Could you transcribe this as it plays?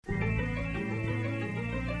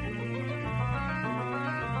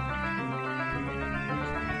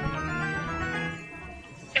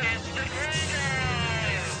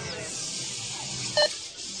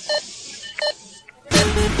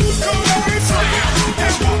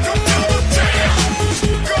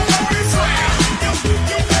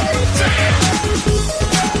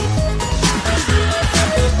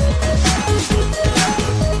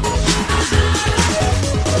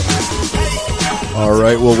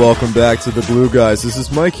right, well, welcome back to the Glue Guys. This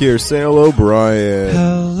is Mike here. Say hello, Brian.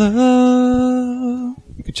 Hello.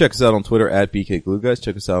 You can check us out on Twitter at BK Glue Guys.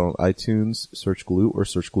 Check us out on iTunes, search Glue or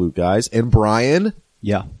search Glue Guys. And Brian,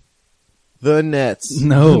 Yeah. the Nets.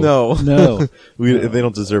 No. No. They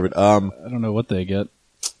don't deserve it. I don't know what they get.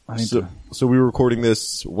 So we were recording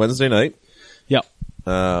this Wednesday night. Yeah.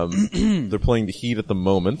 They're playing the Heat at the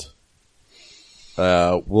moment.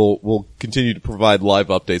 We'll continue to provide live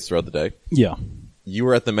updates throughout the day. Yeah. You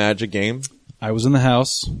were at the Magic game. I was in the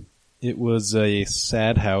house. It was a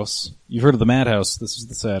sad house. You've heard of the Madhouse. This is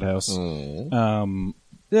the sad house.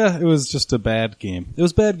 Yeah, it was just a bad game. It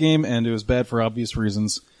was a bad game, and it was bad for obvious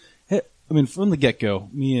reasons. I mean, from the get-go,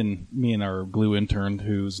 me and our Glue intern,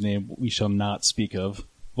 whose name we shall not speak of,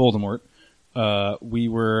 Voldemort,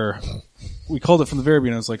 we called it from the very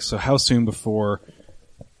beginning. I was like, so how soon before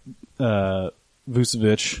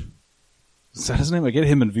Vucevic? Is that his name? I get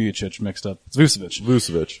him and Vucevic mixed up. It's Vucevic.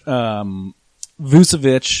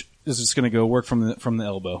 Vucevic is just going to go work from the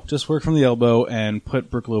elbow. Just work from the elbow and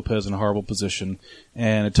put Brook Lopez in a horrible position.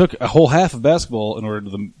 And it took a whole half of basketball in order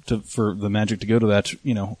for the Magic to go to that,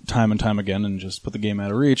 time and time again and just put the game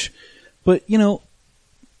out of reach. But,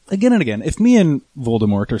 again and again, if me and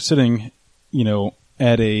Voldemort are sitting,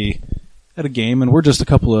 at a game and we're just a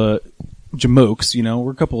couple of jamokes,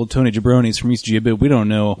 we're a couple of Tony Jabronis from East Giabit. We don't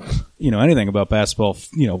know, anything about basketball,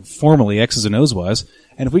 formally X's and O's wise.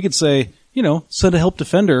 And if we could say, send a help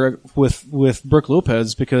defender with Brook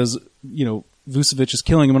Lopez because, Vucevic is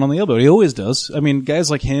killing him on the elbow. He always does. I mean, guys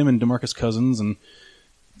like him and DeMarcus Cousins and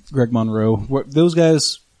Greg Monroe, those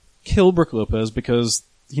guys kill Brook Lopez because,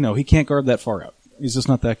 he can't guard that far out. He's just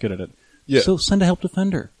not that good at it. Yeah. So send a help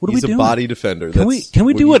defender. What are we doing? He's a body defender. Can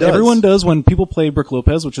we do what everyone does when people play Brook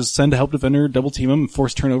Lopez, which is send a help defender, double team him, and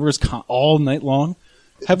force turnovers all night long?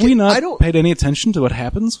 Have we not paid any attention to what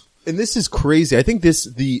happens? And this is crazy. I think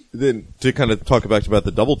to kind of talk about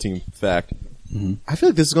the double team fact, I feel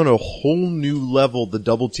like this is going to a whole new level, the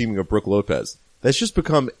double teaming of Brook Lopez. That's just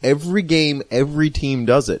become every game, every team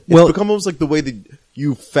does it. It's become almost like the way that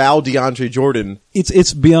you foul DeAndre Jordan.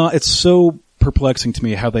 It's so perplexing to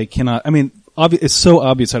me how they cannot, it's so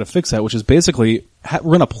obvious how to fix that, which is basically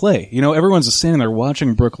run a play. Everyone's just standing there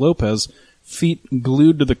watching Brook Lopez, feet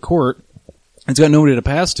glued to the court. He's got nobody to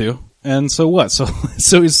pass to. And so what? So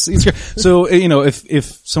he's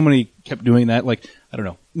if somebody kept doing that, like, I don't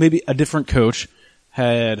know, maybe a different coach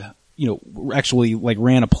had, actually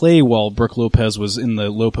ran a play while Brook Lopez was in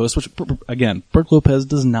the low post, which again, Brook Lopez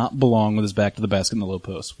does not belong with his back to the basket in the low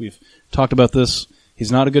post. We've talked about this.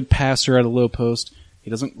 He's not a good passer at a low post. He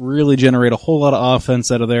doesn't really generate a whole lot of offense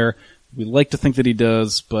out of there. We like to think that he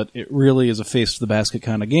does, but it really is a face to the basket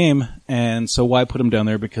kind of game. And so why put him down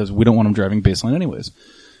there? Because we don't want him driving baseline anyways.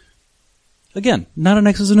 Again, not an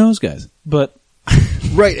X's and O's, guys, but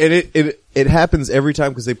right. And it happens every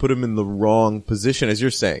time because they put him in the wrong position, as you're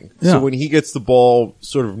saying. Yeah. So when he gets the ball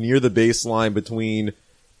sort of near the baseline between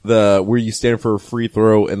where you stand for a free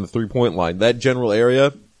throw and the 3-point line, that general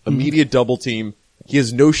area, immediate double team, he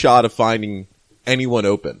has no shot of finding anyone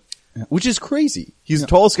open, which is crazy. He's the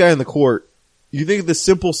tallest guy on the court. You think the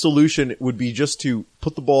simple solution would be just to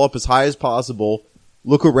put the ball up as high as possible,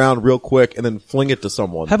 look around real quick, and then fling it to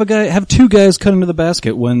someone. Have two guys cut into the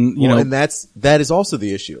basket when, and that is also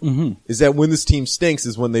the issue. Is that when this team stinks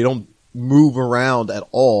is when they don't move around at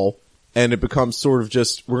all, and it becomes sort of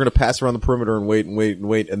just, we're going to pass around the perimeter and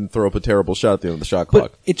wait and throw up a terrible shot at the end of the shot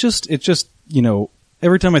clock. But it just,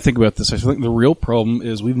 every time I think about this, I think the real problem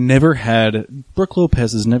is Brook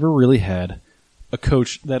Lopez has never really had a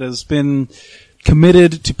coach that has been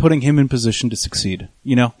committed to putting him in position to succeed.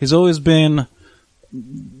 He's always been,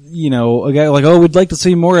 a guy like, we'd like to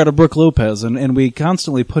see more out of Brook Lopez, and we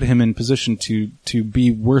constantly put him in position to be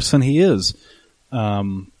worse than he is.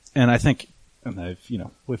 And I think,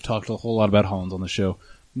 we've talked a whole lot about Hollins on the show,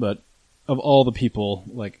 but of all the people,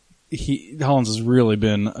 Hollins has really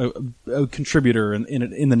been a contributor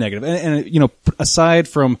in the negative. And aside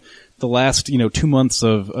from the last, 2 months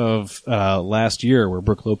of last year where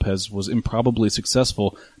Brook Lopez was improbably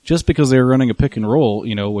successful just because they were running a pick and roll,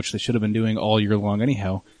 which they should have been doing all year long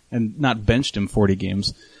anyhow, and not benched him 40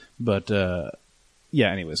 games. But,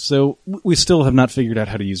 anyways, so we still have not figured out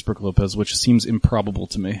how to use Brook Lopez, which seems improbable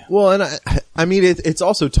to me. Well, and it's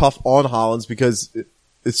also tough on Hollins because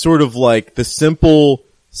it's sort of like the simple,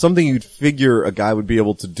 something you'd figure a guy would be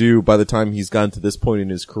able to do by the time he's gotten to this point in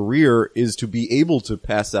his career is to be able to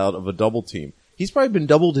pass out of a double team. He's probably been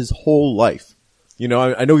doubled his whole life.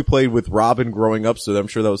 I know he played with Robin growing up, so I'm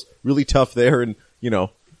sure that was really tough there and,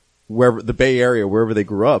 wherever the Bay Area, wherever they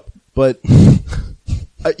grew up. But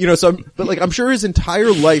I'm sure his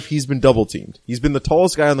entire life he's been double teamed. He's been the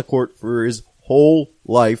tallest guy on the court for his whole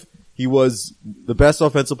life. He was the best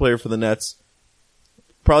offensive player for the Nets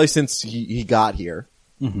probably since he got here.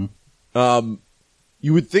 Mm-hmm.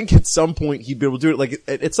 You would think at some point he'd be able to do it. Like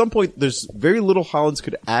at some point, there's very little Hollins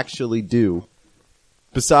could actually do.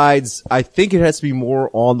 Besides, I think it has to be more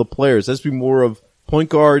on the players. It has to be more of point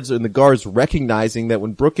guards and the guards recognizing that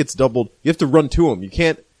when Brook gets doubled, you have to run to him. You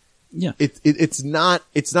can't. Yeah. It's not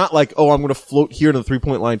like, oh, I'm going to float here to the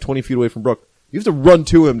 3-point line 20 feet away from Brook. You have to run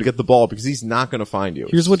to him to get the ball because he's not going to find you.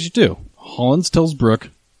 Here's what you do. Hollins tells Brook,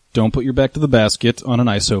 don't put your back to the basket on an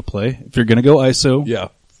ISO play. If you're going to go ISO,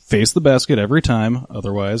 face the basket every time.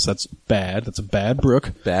 Otherwise, that's bad. That's a bad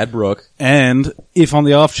Brook. Bad Brook. And if on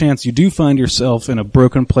the off chance you do find yourself in a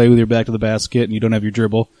broken play with your back to the basket and you don't have your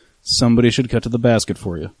dribble, somebody should cut to the basket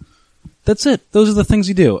for you. That's it. Those are the things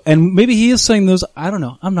you do. And maybe he is saying those. I don't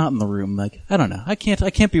know. I'm not in the room. Like, I don't know. I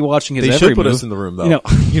can't be watching his They every should put move. us in the room, though.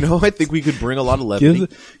 I think we could bring a lot of levity.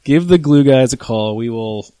 Give the glue guys a call. We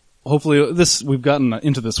will, hopefully, we've gotten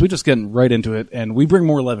into this. We're just getting right into it, and we bring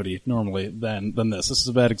more levity normally than this. This is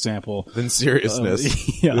a bad example. Than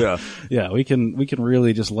seriousness. Yeah. We can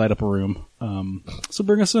really just light up a room. So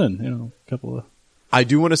bring us in, a couple of. I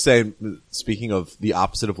do want to say, speaking of the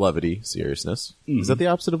opposite of levity, seriousness. Is that the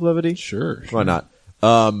opposite of levity? Sure. Why not?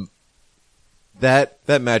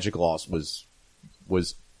 That Magic loss was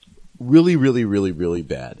really, really, really, really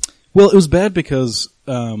bad. Well, it was bad because,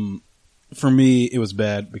 for me, it was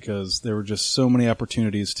bad because there were just so many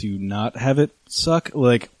opportunities to not have it suck.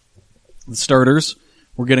 Like, the starters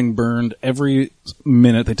were getting burned every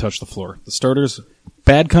minute they touched the floor. The starters,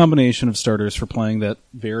 bad combination of starters for playing that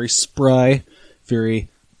very spry, very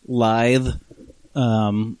lithe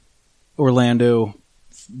Orlando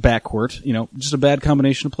backcourt. Just a bad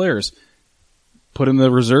combination of players. Put in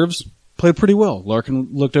the reserves, played pretty well. Larkin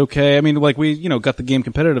looked okay. I mean, we got the game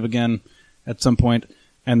competitive again at some point,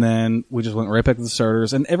 and then we just went right back to the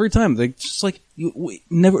starters. And every time they just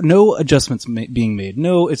no adjustments being made.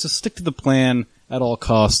 No, it's just stick to the plan at all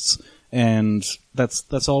costs, and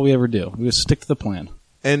that's all we ever do. We just stick to the plan.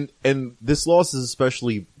 And this loss is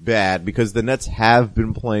especially bad because the Nets have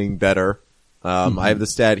been playing better. I have the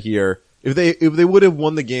stat here. If they would have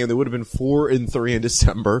won the game, they would have been 4-3 in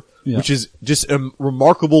December, which is just a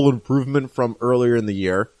remarkable improvement from earlier in the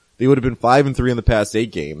year. They would have been 5-3 in the past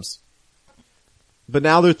 8 games. But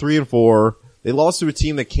now they're 3-4. They lost to a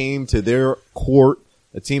team that came to their court,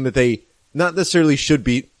 a team that they not necessarily should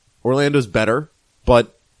beat. Orlando's better,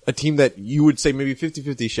 but a team that you would say maybe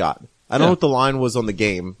 50-50 shot. I don't know what the line was on the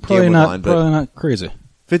game. Probably line, not crazy.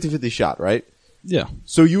 50-50 shot, right? Yeah.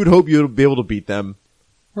 So you would hope you'd be able to beat them.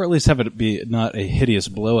 Or at least have it be not a hideous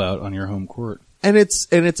blowout on your home court. And it's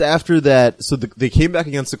after that, so they came back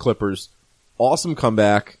against the Clippers. Awesome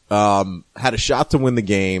comeback. Had a shot to win the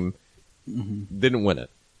game. Mm-hmm. Didn't win it.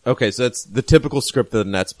 Okay, so that's the typical script that the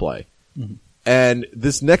Nets play. Mm-hmm. And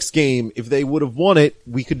this next game, if they would have won it,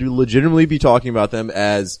 we could legitimately be talking about them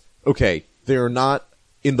as, okay, they are not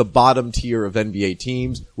in the bottom tier of NBA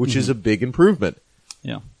teams, which is a big improvement.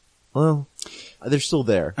 Yeah. Well, they're still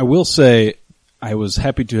there. I will say I was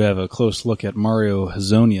happy to have a close look at Mario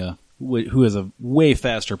Hezonja, who is a way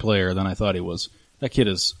faster player than I thought he was. That kid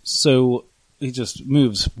is he just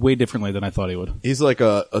moves way differently than I thought he would. He's like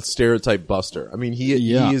a stereotype buster. I mean, he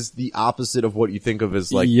is the opposite of what you think of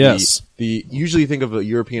as usually you think of a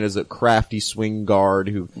European as a crafty swing guard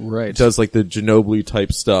who does like the Ginobili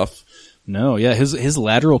type stuff. No, yeah, his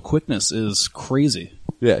lateral quickness is crazy.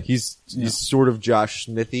 Yeah, he's sort of Josh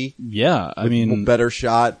Smithy. Yeah, I mean, better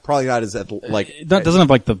shot. Probably not as doesn't have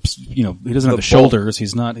like he doesn't have the shoulders.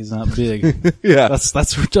 He's not big. Yeah,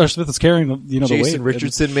 that's what Josh Smith is carrying. The weight. Jason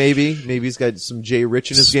Richardson, maybe he's got some Jay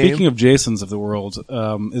Rich in his game. Speaking of Jasons of the world,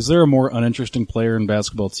 is there a more uninteresting player in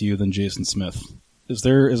basketball to you than Jason Smith? Is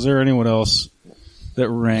there anyone else that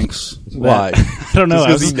ranks? Why? I don't know.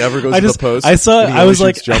 Because he never goes to the post. I was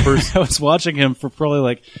like, jumpers. I was watching him for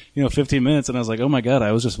probably 15 minutes, and I was like, oh my god,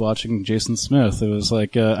 I was just watching Jason Smith. It was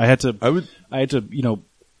like I had to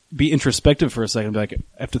be introspective for a second. Like,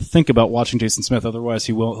 I have to think about watching Jason Smith, otherwise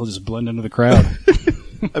he'll just blend into the crowd.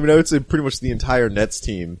 I mean, I would say pretty much the entire Nets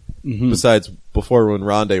team, besides before when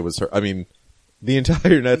Rondé was hurt. I mean, the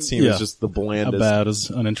entire Nets team is just the blandest. About as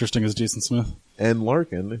uninteresting as Jason Smith. And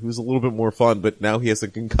Larkin, who's a little bit more fun, but now he has a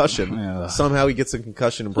concussion. Yeah. Somehow he gets a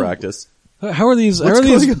concussion in practice. How are these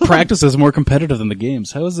practices more competitive than the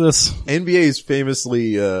games? How is this? NBA is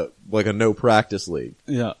famously like a no practice league.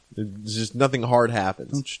 Yeah. There's just nothing hard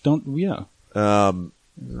happens.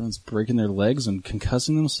 Everyone's breaking their legs and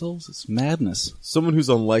concussing themselves. It's madness. Someone who's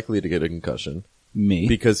unlikely to get a concussion Me.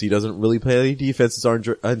 because he doesn't really play defense as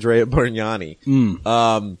Andrea Bargnani.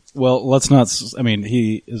 Well, let's not. I mean,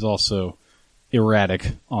 he is also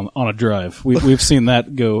erratic on a drive. We've seen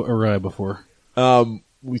that go awry before.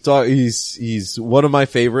 We thought he's one of my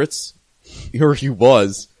favorites. Or he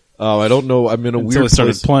was. I don't know. I'm in a Until weird he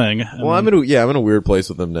started place. playing. I'm in a weird place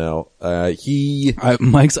with him now.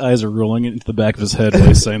 Mike's eyes are rolling into the back of his head while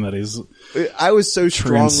he's saying that he's. I was so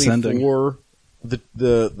strongly Transcending. for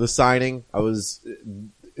the signing.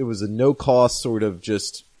 It was a no cost sort of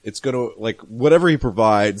just, it's gonna, like, whatever he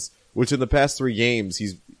provides, which in the past 3 games,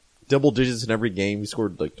 he's double digits in every game. He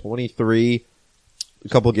scored like 23 a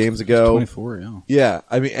couple games ago. 24, yeah. Yeah.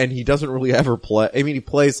 I mean, and he doesn't really ever play. I mean, he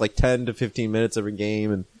plays like 10 to 15 minutes every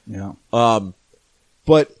game and, Yeah.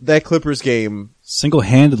 but that Clippers game,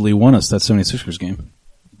 Single-handedly won us that 76ers game.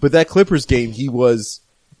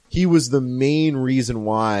 he was the main reason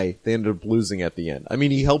why they ended up losing at the end. I mean,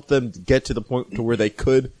 he helped them get to the point to where they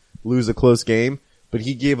could lose a close game, but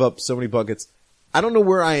he gave up so many buckets. I don't know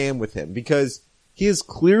where I am with him because he is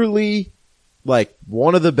clearly like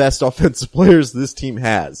one of the best offensive players this team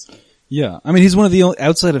has. Yeah. I mean, he's one of the only,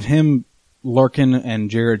 outside of him, Larkin and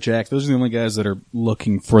Jarrett Jack, those are the only guys that are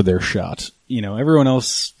looking for their shot. You know, everyone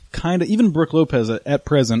else kind of, even Brook Lopez at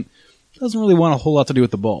present, doesn't really want a whole lot to do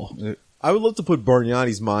with the ball. I would love to put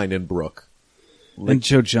Bargnani's mind in Brook. And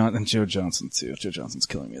Joe Johnson too. Joe Johnson's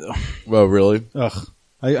killing me though. Well, really? Ugh.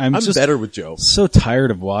 I'm just better with Joe. so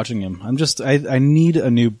tired of watching him. I need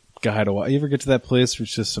a new guy to watch. You ever get to that place where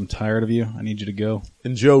it's just, I'm tired of you, I need you to go?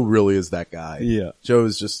 And Joe really is that guy. Yeah. Joe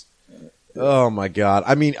is just, oh my God.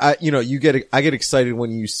 I mean, I get excited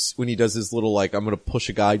when he does his little, like, I'm going to push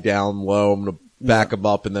a guy down low, I'm going to back him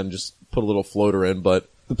up and then just put a little floater in, but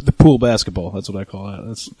The pool basketball, that's what I call it.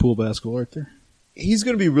 That's pool basketball right there. he's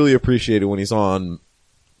going to be really appreciated when he's on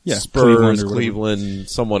Spurs, Cleveland,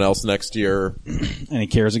 someone else next year. And he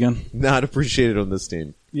cares again? Not appreciated on this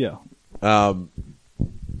team. Yeah. I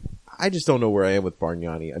just don't know where I am with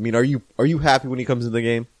Bargnani. I mean, are you happy when he comes in the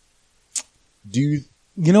game? You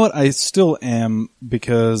know what? I still am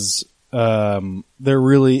because there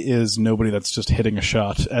really is nobody that's just hitting a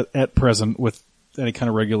shot at present with any kind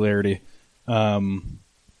of regularity.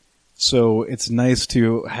 So it's nice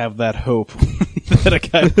to have that hope that a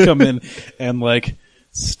guy would come in and like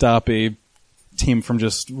stop a team from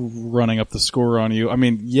just running up the score on you. I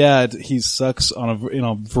mean, yeah, he sucks in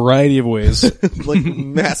a variety of ways. Like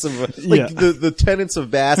massive, like the tenets of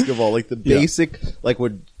basketball, like the basic, like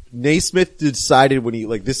what Naismith decided when he,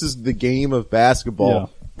 like, this is the game of basketball. Yeah.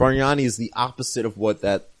 Bargnani is the opposite of what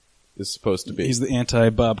that is supposed to be. He's the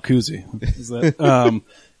anti-Bob Cousy. Is that,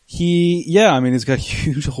 I mean, he's got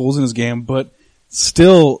huge holes in his game, but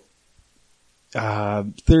still,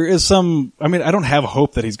 there is some, I mean, I don't have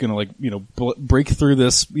hope that he's gonna, like, you know, break through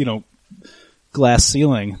this, you know, glass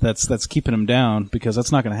ceiling that's keeping him down, because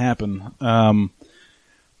that's not gonna happen.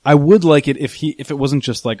 I would like it if it wasn't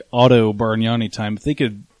just like auto Bargnani time, if they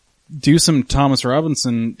could do some Thomas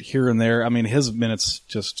Robinson here and there. I mean, his minutes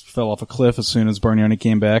just fell off a cliff as soon as Bargnani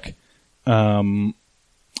came back.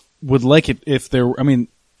 Would like it if there, I mean,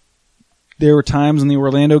 there were times in the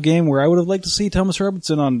Orlando game where I would have liked to see Thomas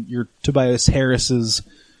Robinson on your Tobias Harris's,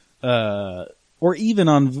 or even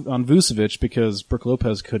on Vucevic, because Brook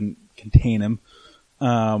Lopez couldn't contain him.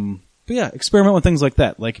 But yeah, experiment with things like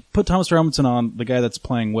that. Like, put Thomas Robinson on the guy that's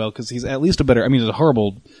playing well, because he's at least a better, I mean, he's a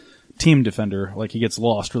horrible team defender. Like, he gets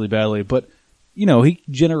lost really badly, but, you know, he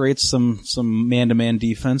generates some man-to-man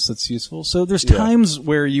defense that's useful. So there's times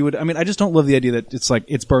where you would, I mean, I just don't love the idea that it's like,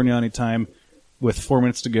 it's Bargnani time with 4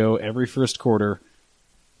 minutes to go every first quarter.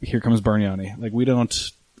 Here comes Bargnani. Like, we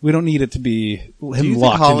don't need it to be him locked into his Do you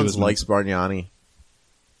think Hollins likes Bargnani?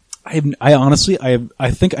 I honestly, I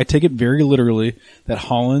think I take it very literally that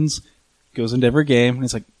Hollins goes into every game and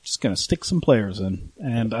he's like, just gonna stick some players in,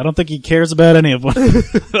 and I don't think he cares about any of them.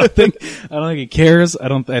 I don't think he cares. I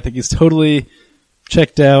think he's totally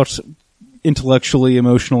checked out intellectually,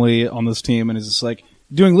 emotionally on this team, and is just like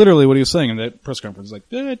doing literally what he was saying in that press conference. Like,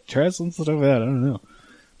 try some stuff like that. I don't know.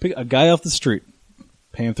 Pick a guy off the street,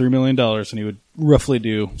 pay him $3 million, and he would roughly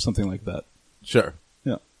do something like that. Sure.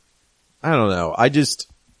 Yeah. I don't know. I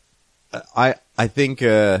think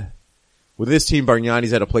with this team,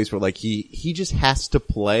 Bargnani's at a place where, like, he just has to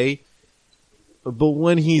play. But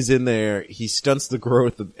when he's in there, he stunts the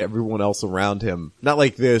growth of everyone else around him. Not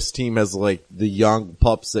like this team has, like, the young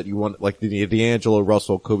pups that you want, like the D'Angelo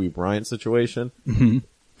Russell, Kobe Bryant situation. Mm-hmm.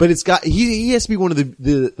 But it's got, he has to be one of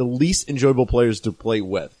the least enjoyable players to play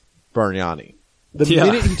with, Bargnani. The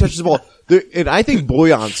minute he touches the ball, and I think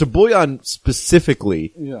Bojan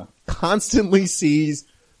specifically, constantly sees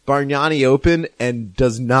Bargnani open and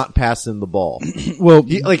does not pass him the ball. Well,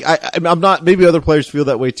 I'm not, maybe other players feel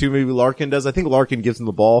that way too. Maybe Larkin does. I think Larkin gives him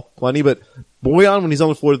the ball plenty, but Boyan, when he's on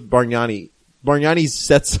the floor with Bargnani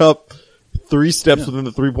sets up 3 steps within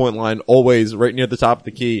the 3-point line, always right near the top of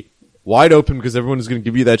the key, wide open because everyone is going to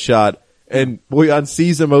give you that shot. And Boyan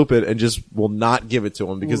sees him open and just will not give it to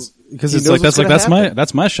him because it's like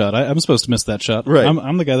that's my shot. I'm supposed to miss that shot. Right.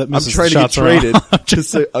 I'm the guy that misses I'm trying shots. to get traded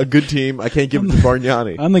to a good team. I can't give it to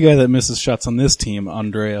Bargnani. I'm the guy that misses shots on this team,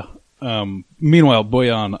 Andrea. Meanwhile,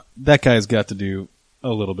 Boyan, that guy's got to do a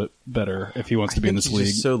little bit better if he wants to be in this league.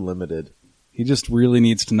 He's so limited. He just really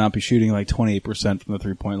needs to not be shooting like 28% from the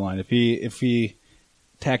 3-point line. If he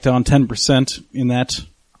tacked on 10% in that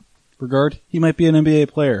regard, he might be an NBA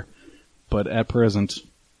player. But at present,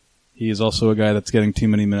 he is also a guy that's getting too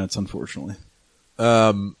many minutes, unfortunately.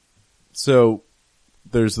 So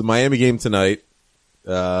there's the Miami game tonight.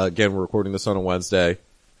 Again, we're recording this on a Wednesday.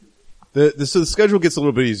 So the schedule gets a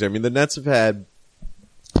little bit easier. I mean, the Nets have had,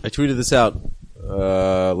 I tweeted this out,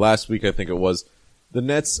 last week, I think it was. The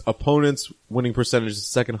Nets' opponents' winning percentage is the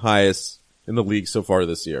second highest in the league so far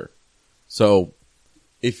this year. So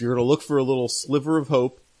if you're going to look for a little sliver of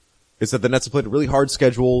hope, it's that the Nets have played a really hard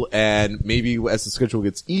schedule, and maybe as the schedule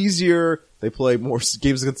gets easier, they play more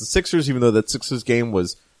games against the Sixers, even though that Sixers game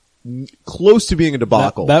was close to being a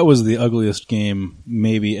debacle. That was the ugliest game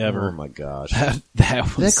maybe ever. Oh my gosh.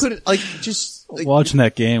 That couldn't, watching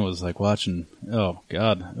that game was like watching, oh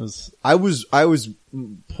god. It was. I was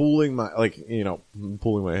pulling my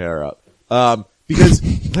hair out. Because,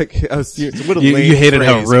 I was serious. What a lame you hated phrase.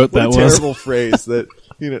 how rote that was. What a terrible phrase that,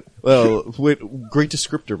 great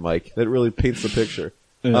descriptor, Mike. That really paints the picture.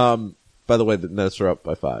 Yeah. By the way, the Nets are up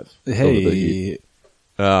by 5. Hey.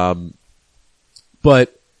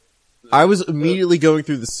 But I was immediately going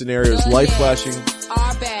through the scenarios, life flashing.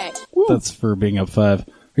 That's for being up 5. Are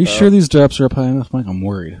you sure these drops are up high enough, Mike? I'm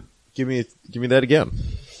worried. Give me that again.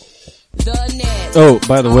 Oh,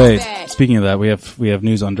 by the way, speaking of that, we have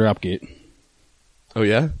news on Dropgate. Oh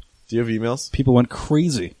yeah? Do you have emails? People went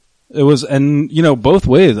crazy. It was, and both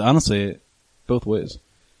ways, honestly, both ways.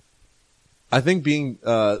 I think being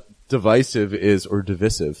divisive is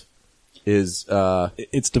it's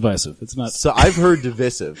divisive. It's not. So I've heard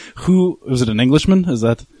divisive. Who was it? An Englishman? Is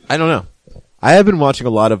that? I don't know. I have been watching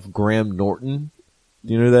a lot of Graham Norton.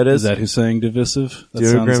 Do you know who that is? Is that who's saying divisive? That Do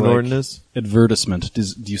you know who Graham sounds Norton is? Advertisement.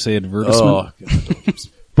 Do you say advertisement? Oh.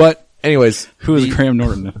 But anyways, who is Graham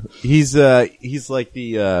Norton? He's like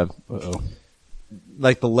the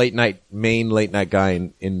like the main late night guy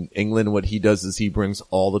in England. What he does is he brings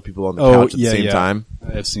all the people on the couch at the same time.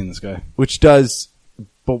 I've seen this guy. Which does,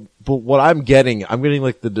 but what I'm getting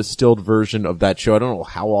like the distilled version of that show. I don't know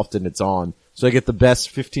how often it's on. So I get the best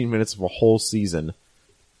 15 minutes of a whole season.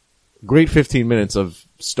 Great 15 minutes of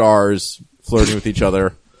stars flirting with each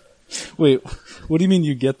other. Wait, what do you mean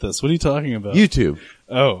you get this? What are you talking about? YouTube.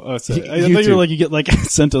 Oh, sorry. I thought you were like, you get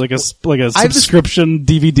sent to like a subscription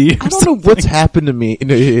DVD. I don't know what's happened to me.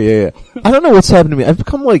 No, yeah. I don't know what's happened to me. I've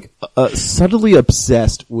become subtly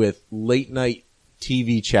obsessed with late night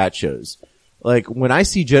TV chat shows. Like when I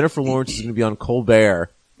see Jennifer Lawrence is going to be on Colbert,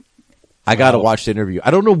 I got to watch the interview.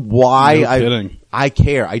 I don't know why I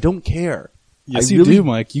care. I don't care. Yes, I you really do,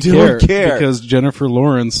 Mike. You don't care because Jennifer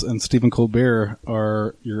Lawrence and Stephen Colbert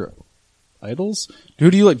are your idols.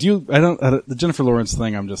 Who do you like? The Jennifer Lawrence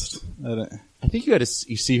thing? I think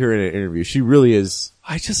you see her in an interview. She really is.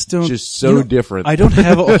 I just don't. Just so different. I don't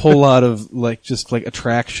have a whole lot of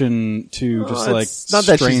attraction to not strangers.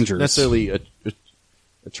 That she's necessarily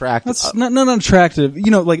attractive. That's not attractive.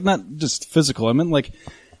 Not just physical. I meant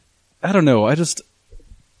I don't know.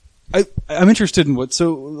 I'm interested in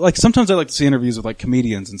sometimes I like to see interviews with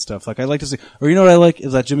comedians and stuff. I like to see, or you know what I like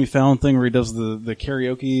is that Jimmy Fallon thing where he does the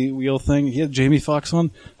karaoke wheel thing. He had Jamie Foxx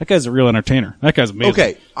on. That guy's a real entertainer. That guy's amazing.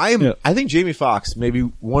 Okay. I think Jamie Foxx may be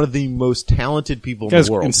one of the most talented people in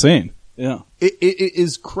the world. Insane. Yeah. It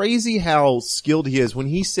is crazy how skilled he is when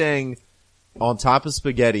he sang On Top of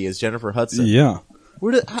Spaghetti as Jennifer Hudson. Yeah.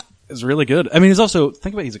 Is really good. I mean, he's also,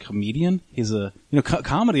 think about it, he's a comedian. He's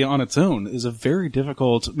comedy on its own is a very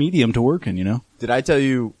difficult medium to work in, Did I tell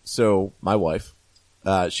you, my wife,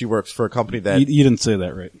 she works for a company that... You didn't say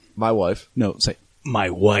that right. My wife. No, say,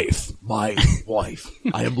 my wife. My wife.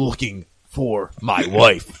 I am looking for my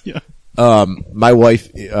wife. Yeah. My wife,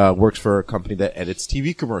 works for a company that edits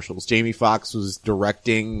TV commercials. Jamie Foxx was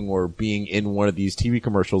directing or being in one of these TV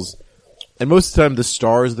commercials. And most of the time, the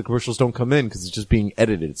stars of the commercials don't come in because it's just being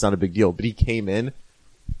edited. It's not a big deal. But he came in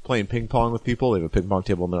playing ping pong with people. They have a ping pong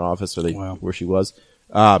table in their office where she was.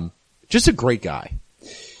 Just a great guy.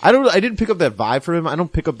 I didn't pick up that vibe from him. I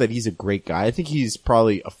don't pick up that he's a great guy. I think he's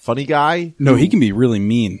probably a funny guy. No, he can be really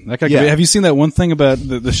mean. That guy. Yeah. Have you seen that one thing about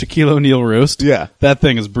the Shaquille O'Neal roast? Yeah. That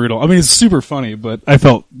thing is brutal. I mean, it's super funny, but I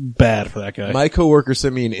felt bad for that guy. My coworker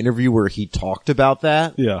sent me an interview where he talked about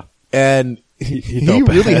that. Yeah. And He he felt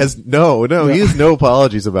really bad. has he has no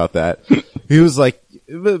apologies about that. He was like,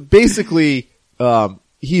 basically,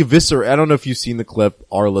 he eviscerated. I don't know if you've seen the clip,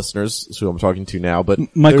 our listeners, who I'm talking to now, but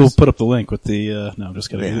Michael there's- put up the link with the, no, I'm just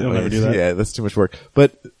kidding. He'll never do that. Yeah, that's too much work.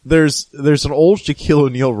 But there's an old Shaquille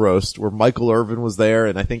O'Neal roast where Michael Irvin was there,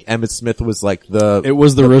 and I think Emmitt Smith was like It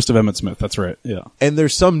was the roast of Emmitt Smith. That's right. Yeah. and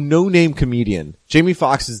there's some no-name comedian. Jamie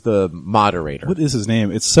Foxx is the moderator. What is his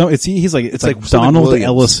name? He's like like something Donald Williams.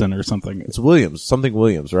 Ellison or something. It's Williams, something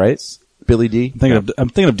Williams, right? Billy D. I'm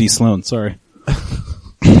thinking of D. Sloan. Sorry.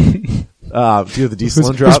 Do you have the D.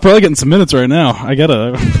 Sloan Who's drop? probably getting some minutes right now. I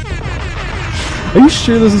gotta. Are you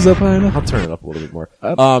sure this is up high enough? I'll turn it up a little bit more.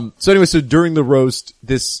 So anyway, so during the roast,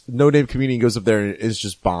 this no-name comedian goes up there and is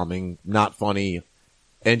just bombing, not funny.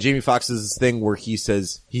 And Jamie Foxx does this thing where he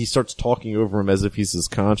starts talking over him as if he's his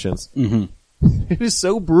conscience. Mm-hmm. It is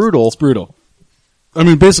so brutal. It's brutal. I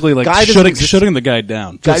mean, basically, like Guy doesn't exist- shutting the guy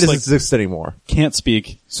down. Guy Just doesn't like exist anymore. can't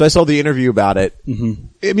speak. So I saw the interview about it. Mm-hmm.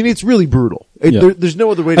 I mean, it's really brutal. Yeah. There's no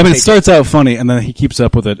other way to I mean, take it starts out funny, and then he keeps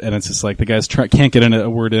up with it, and it's just like the guy's can't get in a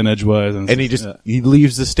word in edgewise, and he just he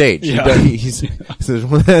leaves the stage. Yeah. He says,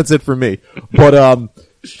 well, "That's it for me." But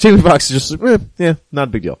Jamie Foxx is just yeah, not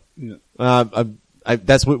a big deal. Yeah.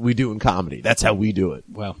 That's what we do in comedy. That's how we do it.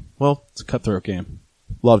 Wow, Well, it's a cutthroat game.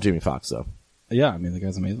 love Jamie Foxx though. Yeah, I mean, the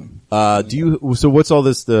guy's amazing. So what's all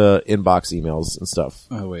this, the inbox emails and stuff?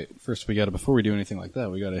 Oh wait, first before we do anything like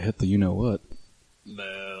that, we gotta hit the you know what.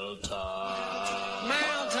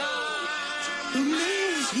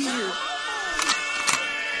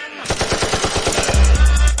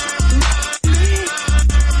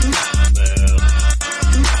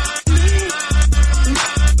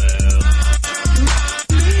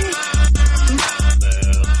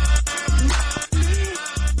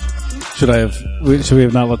 Should we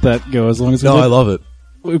have not let that go as long as we did? love it.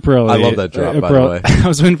 We probably. I love that drop, by the way. I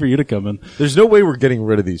was waiting for you to come in. There's no way we're getting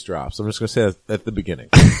rid of these drops. I'm just going to say that at the beginning.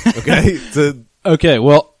 Okay? Okay,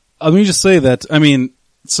 well, let me just say that, I mean,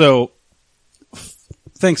 so,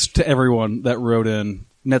 thanks to everyone that wrote in,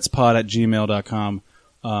 netspod@gmail.com.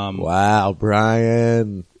 Wow,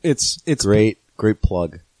 Brian. It's Great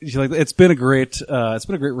plug. it's been a great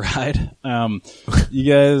ride.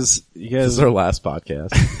 You guys, This is our last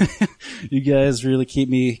podcast. you guys really keep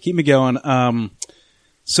me going.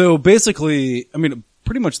 So basically, I mean,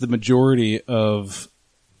 pretty much the majority of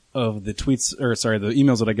the tweets, the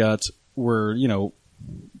emails that I got were,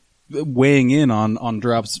 weighing in on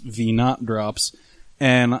drops v not drops.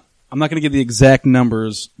 And I'm not going to give the exact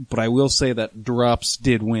numbers, but I will say that drops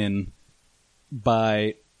did win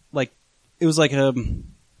by, it was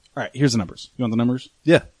all right, here's the numbers. You want the numbers?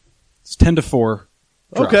 Yeah. It's 10-4.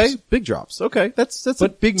 Drops. Okay, big drops. Okay, that's a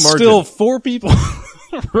big margin. Still, 4 people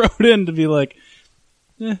wrote in to be like,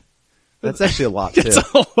 That's actually a lot too. it's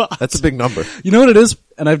a lot. That's a big number. You know what it is?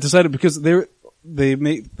 And I've decided because they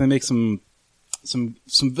make some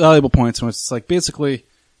valuable points, and it's like basically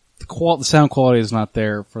the sound quality is not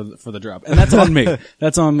there for the drop, and that's on me.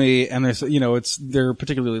 That's on me. And there's they're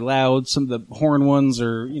particularly loud. Some of the horn ones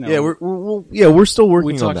are Yeah, we're still working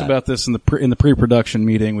we on talked that. about this in the pre-production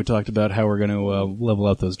meeting. We talked about how we're going to level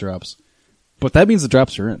out those drops, but that means the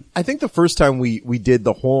drops are in. I think the first time we did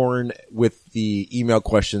the horn with the email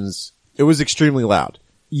questions, it was extremely loud.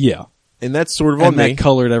 Yeah. And that's sort of on And me. that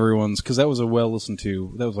colored everyone's, because that was a well listened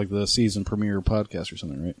to. That was like the season premiere podcast or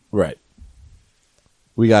something, right? Right.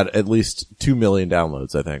 We got at least 2 million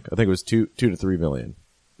downloads, I think. I think it was 2 to 3 million.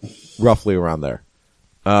 Roughly around there.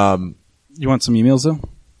 You want some emails though?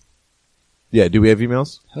 Yeah, do we have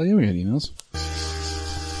emails? Hell yeah, we had emails.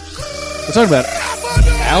 We're talking about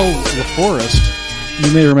Al LaForest.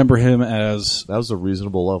 You may remember him as... That was a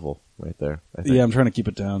reasonable level right there, I think. Yeah, I'm trying to keep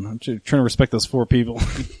it down. I'm trying to respect those 4 people.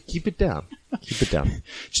 Keep it down. Keep it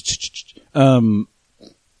down.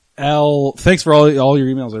 Al, thanks for all your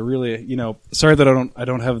emails. I really, sorry that I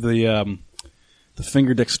don't have the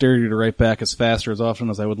finger dexterity to write back as fast or as often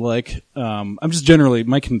as I would like. I'm just generally,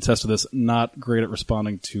 Mike can attest to this, not great at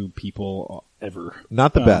responding to people ever.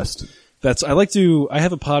 Not the best. I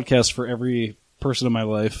have a podcast for every person in my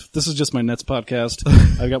life. This is just my Nets podcast.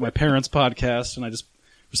 I've got my parents' podcast, and I just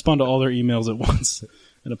respond to all their emails at once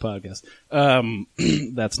in a podcast.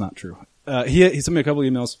 That's not true. He sent me a couple of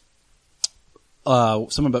emails.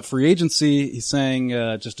 Some about free agency. He's saying,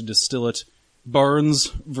 just to distill it, Barnes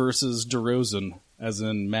versus DeRozan, as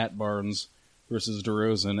in Matt Barnes versus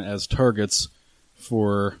DeRozan as targets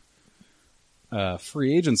for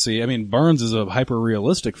free agency. I mean, Barnes is a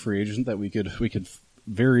hyper-realistic free agent that we could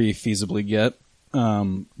very feasibly get.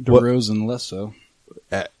 DeRozan less so.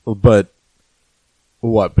 But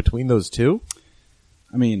what, between those two?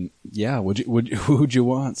 I mean, yeah. Who would you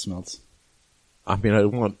want, Smelts? I mean, I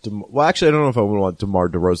want well, actually, I don't know if I would want DeMar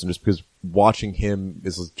DeRozan just because watching him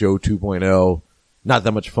is like Joe 2.0, not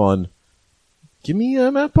that much fun. Give me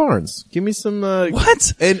Matt Barnes. Give me some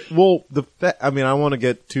what? And well, I mean, I want to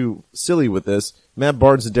get too silly with this. Matt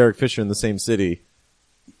Barnes and Derek Fisher in the same city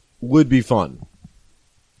would be fun.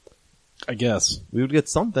 I guess We would get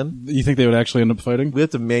something. you think they would actually end up fighting. We have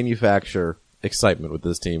to manufacture excitement with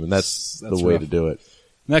this team, and that's the way rough. to do it.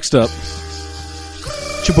 Next up,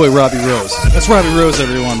 it's your boy Robbie Rose. That's Robbie Rose,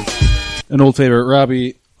 everyone. An old favorite.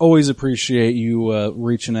 Robbie, always appreciate you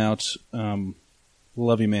reaching out.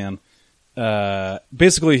 Love you, man.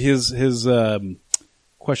 Basically, his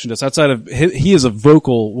question to us, outside of, he is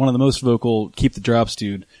one of the most vocal Keep the Drops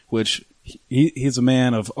dude, which he's a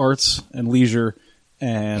man of arts and leisure,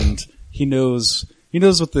 and he knows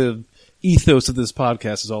what the ethos of this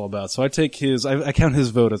podcast is all about. So I count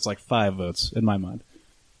his vote as like 5 votes in my mind.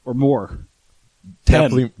 Or more.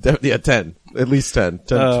 10. Definitely, 10. At least 10. 10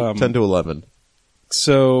 to 11.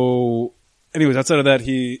 So, anyways, outside of that,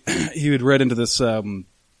 he had read into this, a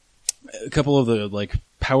couple of the, like,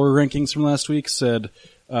 power rankings from last week said,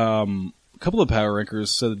 a couple of power rankers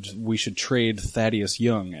said we should trade Thaddeus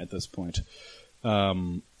Young at this point.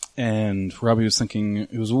 And Robbie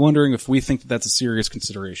was wondering if we think that that's a serious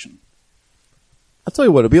consideration. I'll tell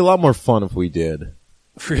you what, it'd be a lot more fun if we did.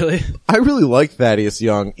 Really? I really like Thaddeus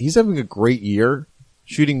Young. He's having a great year,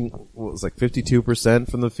 shooting, what was like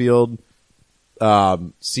 52% from the field.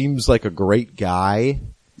 Seems like a great guy.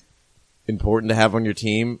 Important to have on your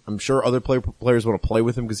team. I'm sure other players want to play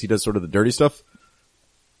with him because he does sort of the dirty stuff.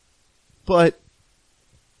 But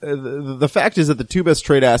the fact is that the 2 best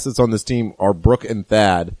trade assets on this team are Brook and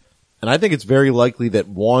Thad, and I think it's very likely that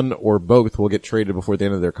one or both will get traded before the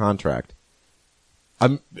end of their contract.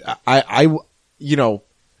 You know,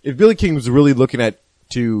 if Billy King was really looking at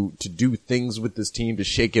to do things with this team to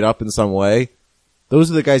shake it up in some way, those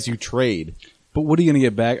are the guys you trade. But what are you going to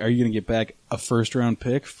get back? Are you going to get back a first-round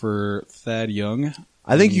pick for Thad Young?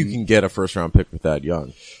 I think you can get a first-round pick for Thad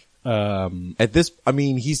Young. At this, I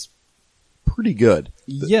mean, he's pretty good.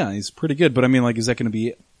 Yeah, he's pretty good. But I mean, like, is that going to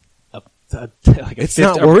be it's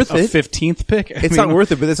not worth it. A 15th pick? It's not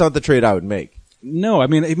worth it, but that's not the trade I would make. No, I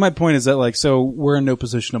mean, my point is that, like, so we're in no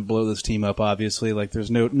position to blow this team up, obviously. Like, there's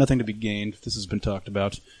nothing to be gained. This has been talked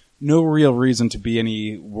about. No real reason to be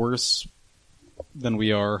any worse than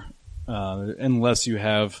we are, unless you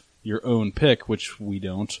have your own pick, which we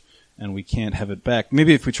don't, and we can't have it back.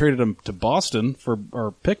 Maybe if we traded him to Boston for our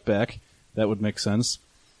pick back, that would make sense.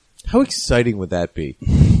 How exciting would that be?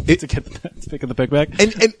 To get the pick back?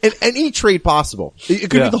 And any trade possible.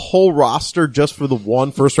 It could be the whole roster just for the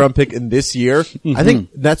one first-round pick in this year. Mm-hmm. I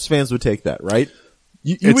think Nets fans would take that, right?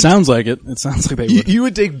 It sounds like it. It sounds like they would. You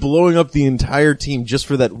would take blowing up the entire team just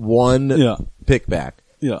for that one pick back.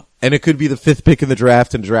 Yeah. And it could be the 5th pick in the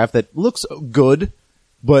draft, and a draft that looks good,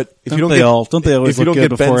 but if don't you don't they always look good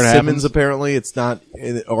before it happens? Simmons, apparently, it's not,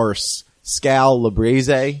 or Scal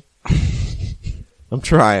Labraze. I'm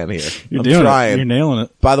trying here. You're nailing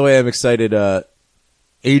it. By the way, I'm excited.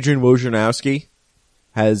 Adrian Wojnarowski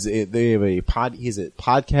they have a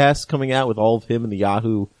podcast coming out with all of him and the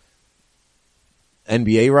Yahoo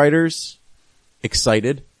NBA writers.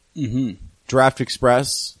 Excited. Mm-hmm. Draft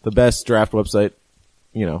Express, the best draft website,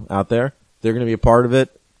 out there. They're going to be a part of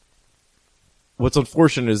it. What's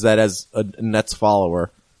unfortunate is that as a Nets follower,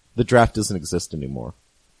 the draft doesn't exist anymore.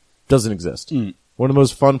 Doesn't exist. One of the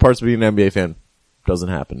most fun parts of being an NBA fan. Doesn't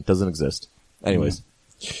happen. Doesn't exist. Anyways.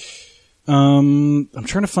 I'm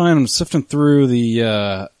sifting through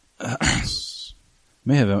the,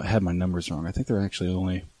 may have had my numbers wrong. I think there are actually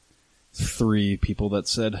only 3 people that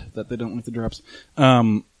said that they don't like the drops.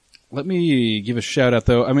 Let me give a shout out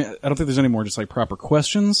though. I mean, I don't think there's any more just like proper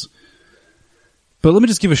questions, but let me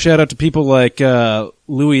just give a shout out to people like,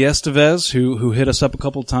 Louis Estevez, who hit us up a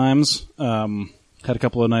couple times. Had a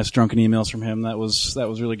couple of nice drunken emails from him. That was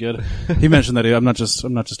really good. He mentioned that I'm not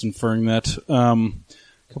just inferring that. A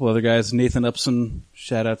couple other guys, Nathan Upson,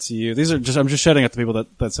 shout out to you. I'm just shouting out the people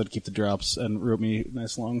that said keep the drops and wrote me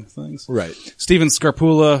nice long things. Right. Steven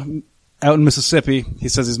Scarpula out in Mississippi. He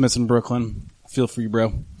says he's missing Brooklyn. Feel free,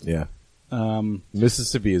 bro. Yeah.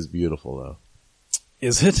 Mississippi is beautiful though.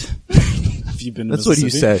 Is it? Have you been to Mississippi? What you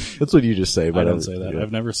say. That's what you just say. But I don't say that. Yeah.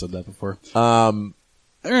 I've never said that before. All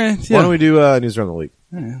right. Yeah. Why don't we do news around the league?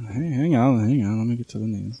 Hang on. Let me get to the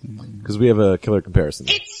news. Because we have a killer comparison.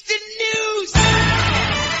 It's the news.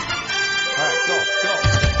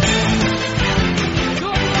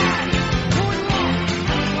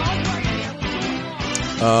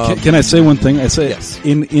 Can I say one thing? I say Yes.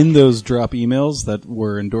 in those drop emails that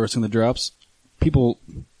were endorsing the drops, people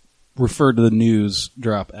referred to the news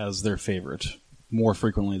drop as their favorite more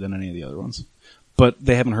frequently than any of the other ones. But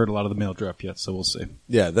they haven't heard a lot of the mail drop yet, so we'll see.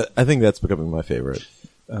 Yeah, I think that's becoming my favorite.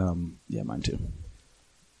 Yeah, mine too.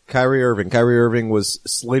 Kyrie Irving. Kyrie Irving was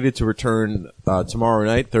slated to return tomorrow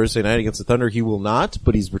night, Thursday night against the Thunder. He will not,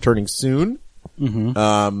 but he's returning soon. Mm-hmm.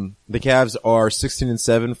 The Cavs are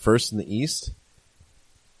 16-7, first in the East.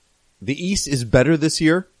 The East is better this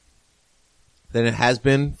year than it has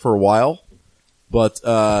been for a while, but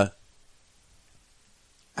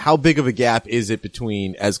how big of a gap is it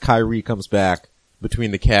between, as Kyrie comes back,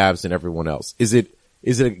 between the Cavs and everyone else? Is it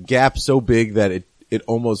a gap so big that it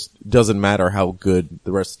almost doesn't matter how good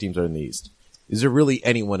the rest of the teams are in the East? Is there really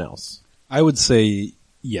anyone else? I would say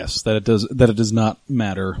yes, that it does not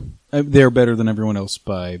matter. They're better than everyone else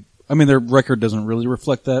their record doesn't really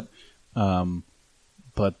reflect that,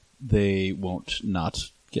 but they won't not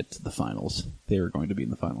get to the finals. They are going to be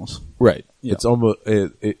in the finals. Right. Yeah. It's almost,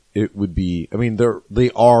 it would be,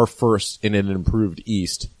 they are first in an improved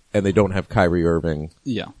East, and they don't have Kyrie Irving.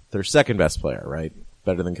 Yeah. Their second best player, right?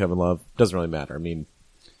 Better than Kevin Love. Doesn't really matter.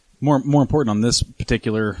 More important on this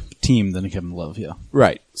particular team than Kevin Love, yeah.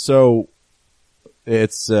 Right. So,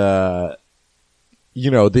 it's, it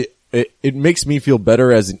makes me feel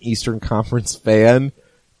better as an Eastern Conference fan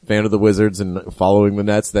of the Wizards and following the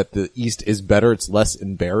Nets, that the East is better. It's less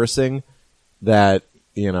embarrassing that,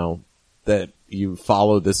 that you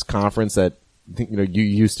follow this conference that, you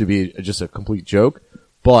used to be just a complete joke.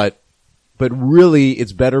 But really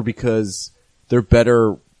it's better because they're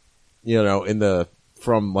better,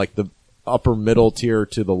 from like the upper middle tier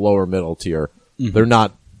to the lower middle tier. Mm-hmm.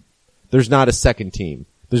 There's not a second team.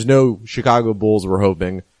 There's no Chicago Bulls, we're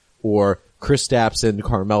hoping, or Kristaps and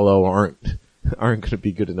Carmelo aren't going to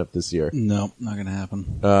be good enough this year. No, not going to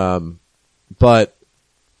happen.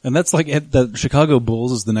 And that's like the Chicago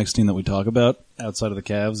Bulls is the next team that we talk about outside of the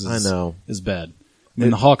Cavs. I know is bad.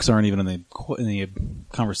 The Hawks aren't even in the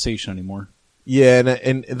conversation anymore. Yeah,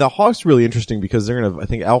 and the Hawks are really interesting because they're going to, I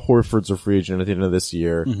think Al Horford's a free agent at the end of this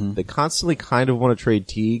year. Mm-hmm. They constantly kind of want to trade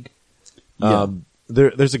Teague. Yeah.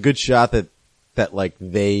 There's a good shot that like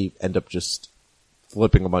they end up just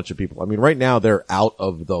flipping a bunch of people. Right now they're out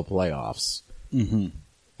of the playoffs. Mm-hmm.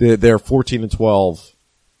 They're 14-12.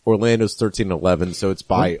 Orlando's 13-11, so it's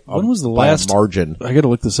by when was the last margin. I got to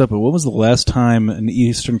look this up. But when was the last time an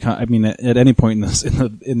Eastern? At any point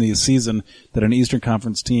in the season that an Eastern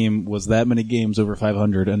Conference team was that many games over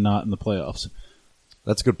 500 and not in the playoffs?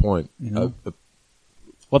 That's a good point. We'll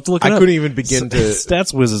have to look it up. I couldn't even begin to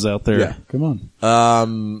stats whizzes out there. Yeah. Come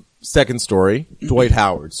on. Second story, Dwight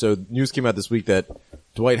Howard. So news came out this week that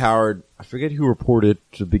Dwight Howard, I forget who reported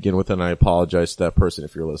to begin with, and I apologize to that person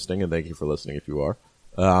if you're listening, and thank you for listening if you are.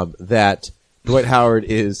 That Dwight Howard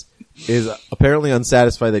is apparently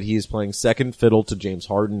unsatisfied that he is playing second fiddle to James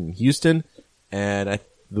Harden in Houston, and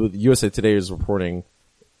the USA Today is reporting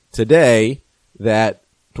today that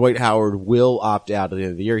Dwight Howard will opt out at the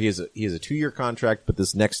end of the year. He has a 2-year contract, but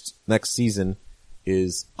this next season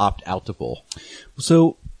is opt-outable.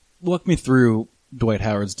 So, walk me through Dwight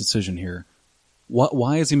Howard's decision here.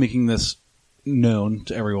 Why is he making this known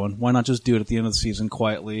to everyone? Why not just do it at the end of the season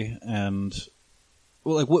quietly and...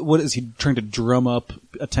 Well, like, what is he trying to drum up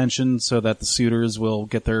attention so that the suitors will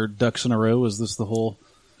get their ducks in a row? Is this the whole?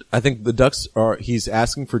 I think he's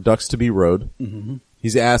asking for ducks to be rowed. Mm-hmm.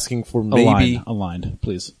 He's asking for maybe aligned,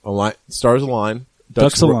 please. Stars align.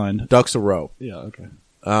 Ducks aligned. Ducks a row. Yeah,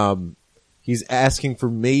 okay. He's asking for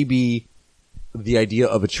maybe the idea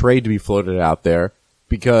of a trade to be floated out there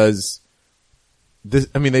because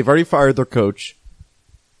they've already fired their coach.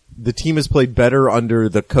 The team has played better under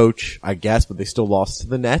the coach, I guess, but they still lost to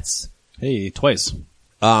the Nets. Hey, twice.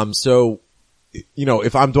 So,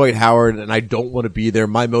 if I'm Dwight Howard and I don't want to be there,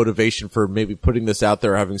 my motivation for maybe putting this out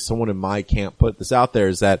there, having someone in my camp put this out there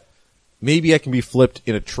is that maybe I can be flipped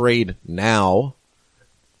in a trade now.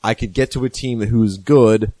 I could get to a team who's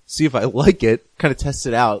good, see if I like it, kind of test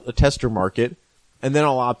it out, a tester market, and then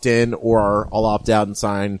I'll opt in or I'll opt out and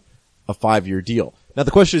sign a 5-year deal. Now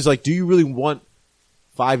the question is do you really want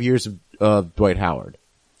 5 years of Dwight Howard?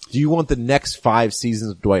 Do you want the next 5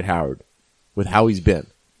 seasons of Dwight Howard with how he's been?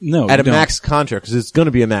 No. At a max contract, because it's going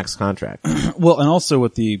to be a max contract. Well, and also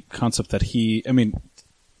with the concept that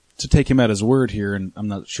to take him at his word here, and I'm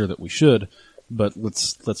not sure that we should, but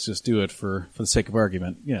let's just do it for the sake of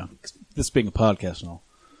argument. Yeah, this being a podcast and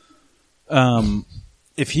all.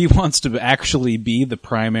 If he wants to actually be the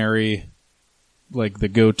primary, like the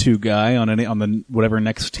go-to guy on the whatever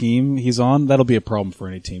next team he's on, that'll be a problem for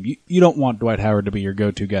any team. You don't want Dwight Howard to be your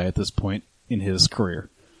go-to guy at this point in his career.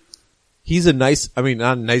 he's not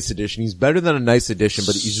a nice addition. He's better than a nice addition,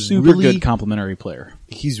 but he's super really good complimentary player.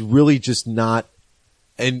 He's really just not,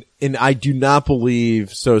 and I do not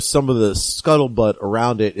believe, so some of the scuttlebutt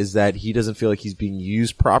around it is that he doesn't feel like he's being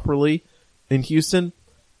used properly in Houston.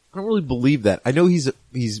 I don't really believe that. I know he's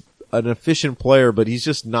an efficient player, but he's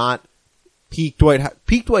just not peak Dwight.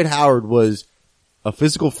 Peak Dwight Howard was a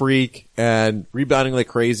physical freak and rebounding like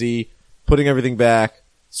crazy, putting everything back,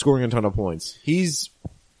 scoring a ton of points. He's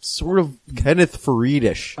sort of Kenneth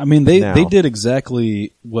Faried-ish. I mean, they did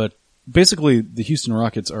exactly what basically the Houston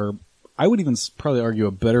Rockets are. I would even probably argue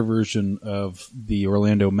a better version of the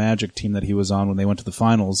Orlando Magic team that he was on when they went to the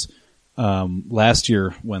finals last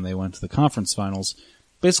year when they went to the conference finals.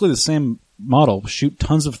 Basically the same model: shoot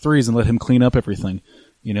tons of threes and let him clean up everything.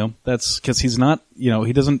 You know, that's because he's not. You know,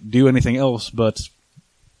 he doesn't do anything else but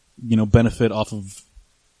benefit off of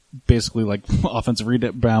basically like offensive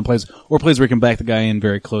rebound plays or plays where he can back the guy in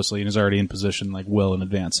very closely and is already in position like well in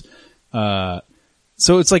advance.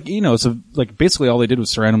 So it's like, it's like basically all they did was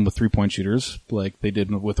surround him with 3-point shooters like they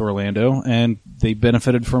did with Orlando, and they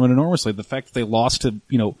benefited from it enormously. The fact that they lost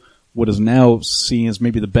to, what is now seen as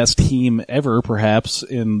maybe the best team ever, perhaps,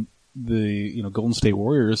 in the, Golden State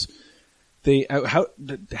Warriors,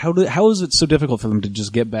 how is it so difficult for them to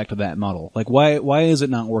just get back to that model? Like, why is it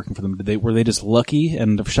not working for them? Were they just lucky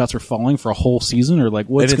and the shots were falling for a whole season, or like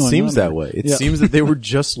what's going on? And it seems that way. It seems that they were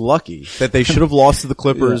just lucky that they should have lost to the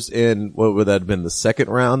Clippers in what would that have been, the second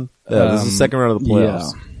round? This is the second round of the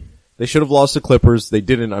playoffs. Yeah. They should have lost to Clippers. They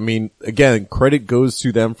didn't. I mean, again, credit goes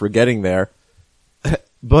to them for getting there,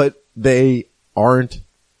 but they aren't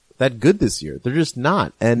that good this year. They're just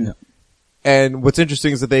not. And what's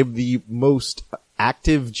interesting is that they have the most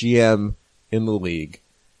active GM in the league.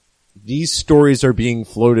 These stories are being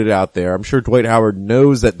floated out there. I'm sure Dwight Howard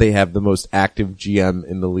knows that they have the most active GM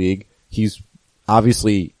in the league. He's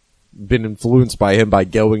obviously been influenced by him by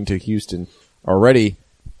going to Houston already.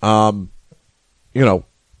 If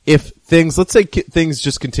let's say things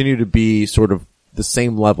just continue to be sort of the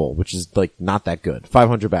same level, which is like not that good,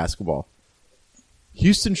 500 basketball,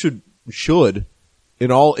 Houston should, in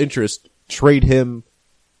all interest, trade him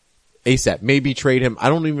ASAP. Maybe trade him. I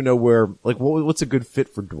don't even know where, like, what's a good fit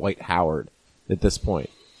for Dwight Howard at this point?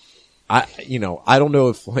 I don't know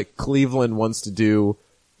if like Cleveland wants to do,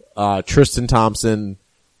 Tristan Thompson,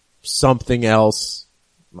 something else,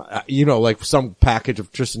 like some package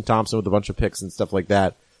of Tristan Thompson with a bunch of picks and stuff like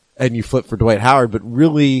that. And you flip for Dwight Howard, but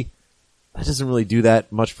really, that doesn't really do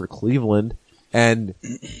that much for Cleveland. And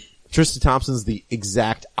Tristan Thompson's the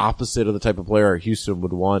exact opposite of the type of player Houston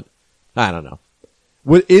would want. I don't know.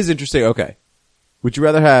 What is interesting, okay. Would you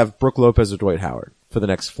rather have Brook Lopez or Dwight Howard for the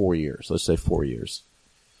next 4 years? Let's say 4 years.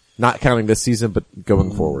 Not counting this season, but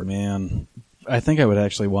going forward. Man, I think I would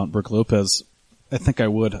actually want Brook Lopez. I think I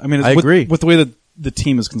would. I mean, I agree. With the way that the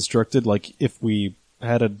team is constructed, like if we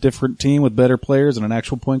had a different team with better players and an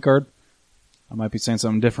actual point guard, I might be saying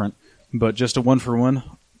something different. But just a 1-for-1,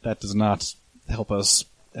 that does not help us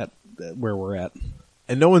at where we're at.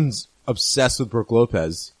 And no one's obsessed with Brook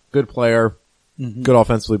Lopez. Good player, good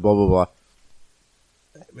offensively, blah, blah, blah.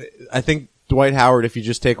 I think Dwight Howard, if you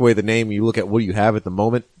just take away the name, you look at what you have at the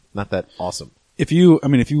moment, not that awesome. If you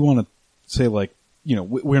want to say like,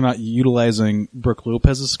 we're not utilizing Brook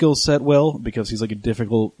Lopez's skill set well because he's like a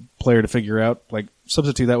difficult player to figure out, like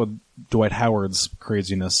substitute that with Dwight Howard's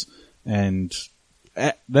craziness, and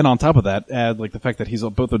then on top of that, add like the fact that he's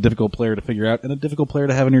both a difficult player to figure out and a difficult player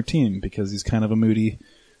to have on your team because he's kind of a moody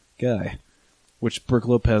guy. Which Brook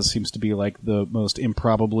Lopez seems to be like the most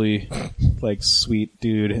improbably like sweet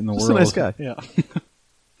dude in the world. Just a nice guy.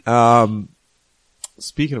 Yeah.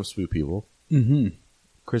 Speaking of sweet people,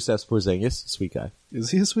 Kristaps Porzingis, sweet guy. Is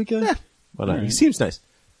he a sweet guy? Yeah. Why not? Right. He seems nice.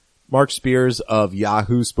 Mark Spears of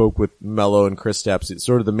Yahoo spoke with Melo and Kristaps.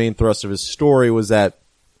 Sort of the main thrust of his story was that,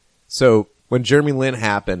 so when Jeremy Lin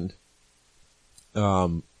happened,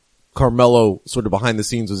 Carmelo sort of behind the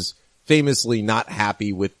scenes was famously not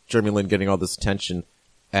happy with Jeremy Lin getting all this attention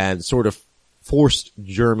and sort of forced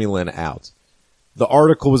Jeremy Lin out. The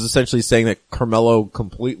article was essentially saying that Carmelo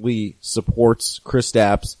completely supports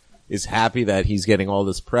Kristaps, is happy that he's getting all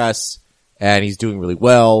this press, and he's doing really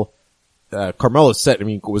well. Carmelo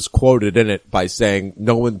was quoted in it by saying,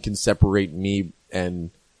 "No one can separate me and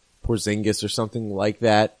Porzingis," or something like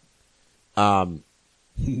that.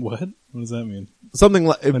 What? What does that mean? Something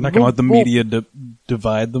like they're not going to let the media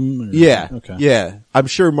divide them. Or? Yeah, okay. Yeah. I'm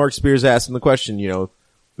sure Mark Spears asked him the question.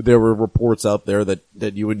 There were reports out there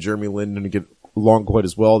that you and Jeremy Lin didn't get along quite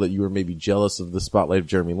as well. That you were maybe jealous of the spotlight of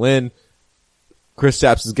Jeremy Lin.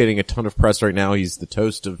 Kristaps is getting a ton of press right now. He's the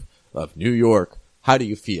toast of New York. How do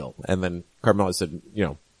you feel? And then Carmelo said,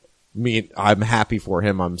 I'm happy for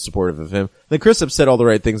him. I'm supportive of him. Then Kristaps said all the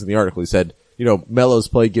right things in the article. He said, Melo's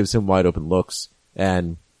play gives him wide open looks,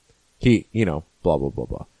 and he, blah, blah, blah,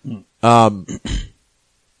 blah.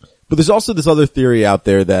 But there's also this other theory out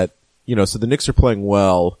there that, so the Knicks are playing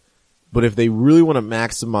well, but if they really want to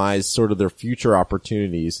maximize sort of their future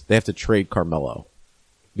opportunities, they have to trade Carmelo.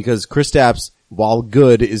 Because Kristaps, while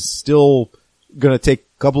good, is still going to take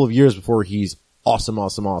a couple of years before he's awesome.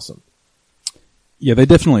 Yeah, they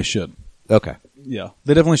definitely should. Okay. Yeah,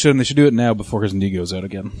 they definitely should, and they should do it now before his knee goes out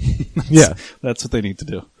again. That's what they need to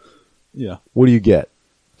do. Yeah. What do you get?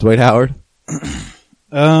 Dwight Howard?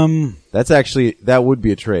 That would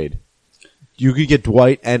be a trade. You could get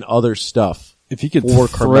Dwight and other stuff. If you could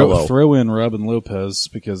throw in Robin Lopez,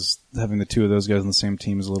 because having the two of those guys on the same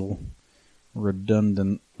team is a little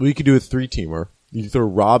redundant. Well, you could do a 3-teamer. You could throw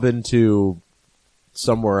Robin to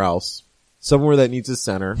somewhere else. Somewhere that needs a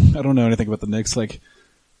center. I don't know anything about the Knicks,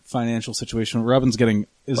 financial situation. Robin's getting...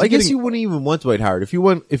 I guess you wouldn't even want Dwight Howard. If you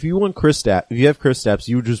have Kristaps,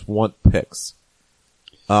 you just want picks.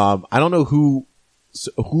 I don't know who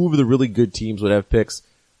of the really good teams would have picks.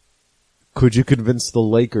 Could you convince the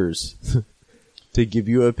Lakers to give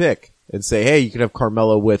you a pick and say, hey, you can have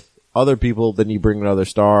Carmelo with other people, then you bring in other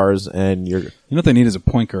stars, and you're... You know what they need is a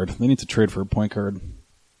point guard. They need to trade for a point guard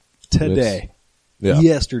today.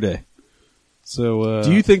 Yesterday. So,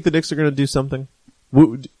 do you think the Knicks are going to do something?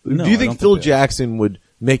 No, do you think Phil Jackson would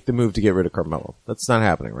make the move to get rid of Carmelo? That's not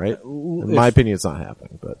happening, right? In my opinion, it's not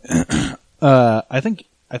happening. But I think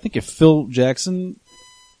if Phil Jackson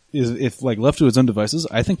if left to his own devices,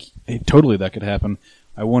 I think totally that could happen.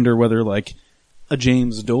 I wonder whether a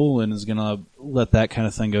James Dolan is going to let that kind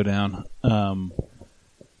of thing go down.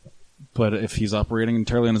 But if he's operating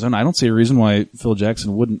entirely on his own, I don't see a reason why Phil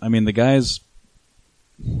Jackson wouldn't. I mean, the guys.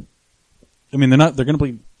 They're going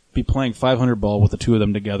to be playing 500 ball with the two of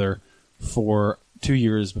them together for 2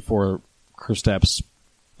 years before Kristaps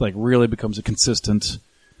really becomes a consistent. I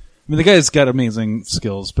mean, the guy's got amazing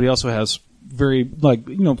skills, but he also has very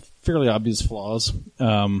fairly obvious flaws.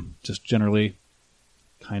 Just generally,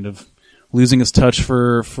 kind of losing his touch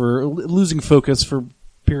for losing focus for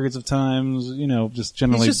periods of times. Just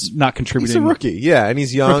generally not contributing. He's a rookie, yeah, and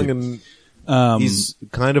he's young and. He's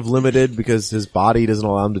kind of limited because his body doesn't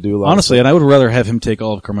allow him to do a lot. Honestly, and I would rather have him take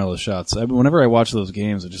all of Carmelo's shots. Whenever I watch those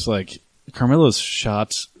games, it's just Carmelo's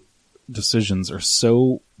shot decisions are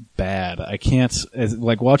so bad. I can't,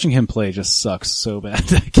 watching him play just sucks so bad.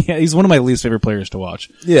 I can't, he's one of my least favorite players to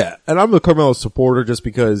watch. Yeah, and I'm a Carmelo supporter just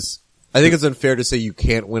because I think it's unfair to say you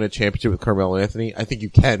can't win a championship with Carmelo Anthony. I think you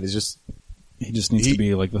can. It's just he just needs to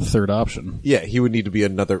be the third option. Yeah, he would need to be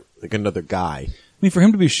another guy. I mean, for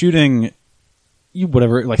him to be shooting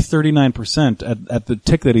 39% at the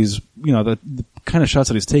tick that he's, the kind of shots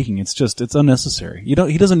that he's taking, it's unnecessary. He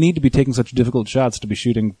doesn't need to be taking such difficult shots to be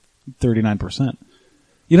shooting 39%.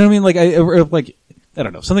 You know what I mean? I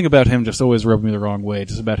don't know. Something about him just always rubbed me the wrong way,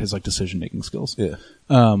 just about his decision-making skills. Yeah.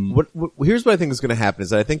 Here's what I think is going to happen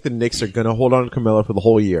is that I think the Knicks are going to hold on to Carmelo for the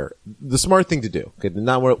whole year. The smart thing to do, okay,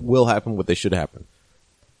 not what will happen, what they should happen.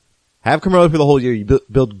 Have Carmelo for the whole year, you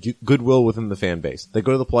build goodwill within the fan base. They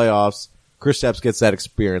go to the playoffs, Kristaps gets that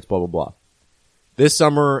experience, blah, blah, blah. This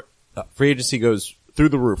summer, free agency goes through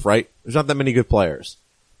the roof, right? There's not that many good players.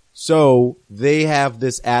 So they have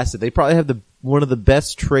this asset. They probably have one of the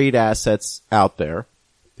best trade assets out there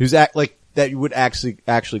that you would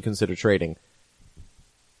actually consider trading.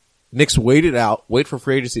 Knicks wait for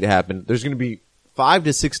free agency to happen. There's going to be 5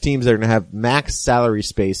 to 6 teams that are going to have max salary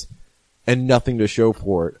space and nothing to show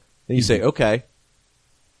for it. Then you say, okay,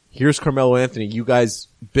 here's Carmelo Anthony. You guys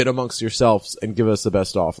bid amongst yourselves and give us the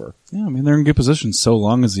best offer. Yeah, I mean, they're in good position so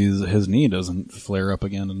long as his knee doesn't flare up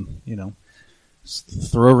again and,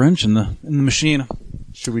 just throw a wrench in the machine.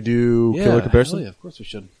 Should we do killer comparison? Yeah, of course we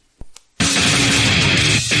should.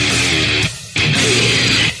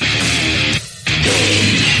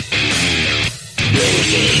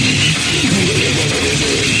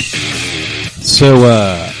 So,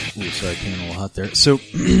 sorry, I came in a little hot there. So,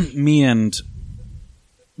 me and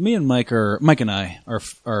Mike and I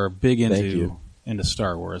are big into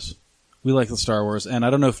Star Wars. We like the Star Wars, and I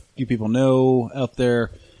don't know if you people know out there,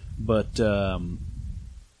 but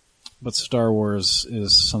Star Wars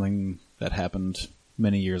is something that happened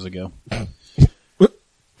many years ago.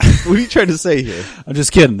 What are you trying to say here? I'm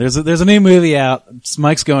just kidding. There's a new movie out.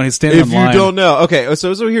 Mike's going. He's standing in line. If you don't know, okay.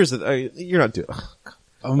 So here's the. You're not doing.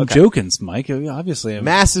 I'm joking, Mike. Obviously,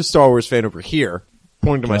 massive Star Wars fan over here.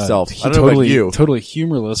 pointing to myself. I don't totally, know about you. Totally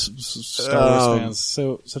humorless Star Wars fans.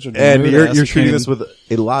 Such a And nerd-ass you're who treating can't this with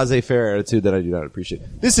a laissez-faire attitude that I do not appreciate.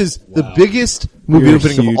 This is the Wow. biggest movie You're a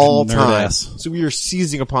opening of huge all nerd time. ass. So we are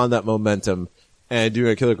seizing upon that momentum and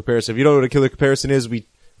doing a killer comparison. If you don't know what a killer comparison is, we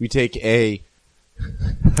take a...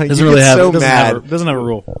 doesn't You really get have so it doesn't mad. doesn't have a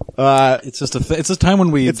rule. It's just it's a time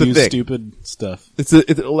when we It's a do thing. stupid stuff.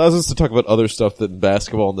 It allows us to talk about other stuff than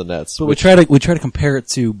basketball and the Nets. But which, we try to compare it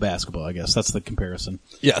to basketball. I guess that's the comparison.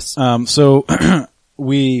 yes. So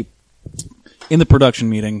we in the production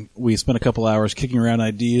meeting we spent a couple hours kicking around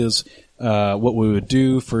ideas, what we would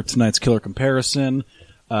do for tonight's killer comparison.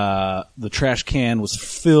 The trash can was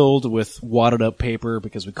filled with wadded up paper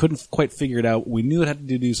because we couldn't quite figure it out. We knew it had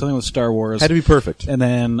to do something with Star Wars. Had to be perfect. And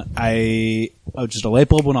then just a light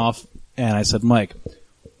bulb went off, and I said, Mike,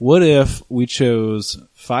 what if we chose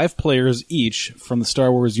 5 players each from the Star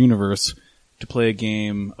Wars universe to play a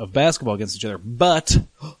game of basketball against each other? But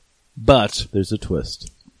There's a twist.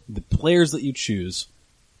 the players that you choose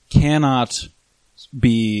cannot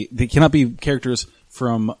be characters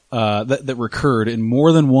from that recurred in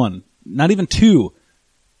more than one, not even 2.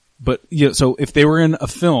 But so if they were in a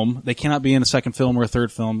film, they cannot be in a second film or a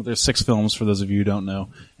third film. There's 6 films for those of you who don't know,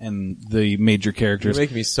 and the major characters. You're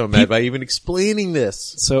making me so mad by even explaining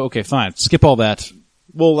this. So okay, fine, skip all that.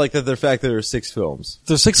 Well, like the fact that there are 6 films.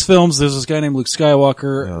 There's 6 films. There's this guy named Luke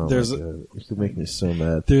Skywalker. Oh there's my God. You're making me so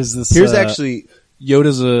mad. there's this. Here's actually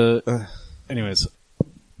Yoda's a. Anyways,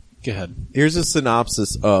 go ahead. here's a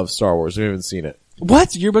synopsis of Star Wars. We haven't seen it.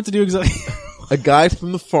 What you're about to do exactly? A guy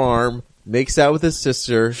from the farm makes out with his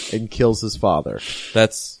sister and kills his father.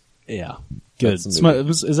 That's Yeah, good. That's the movie.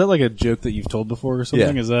 Is that like a joke that you've told before or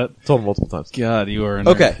something? Yeah. Is that told multiple times. God? You are a nerd.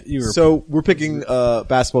 Okay, You were so we're picking a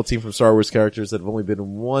basketball team from Star Wars characters that have only been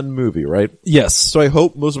in one movie, right? yes. So I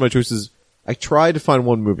hope most of my choices. I tried to find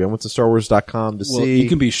one movie. I went to StarWars.com to Well, see. you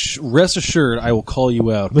can be rest assured I will call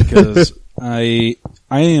you out because I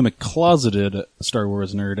am a closeted Star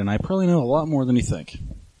Wars nerd and I probably know a lot more than you think.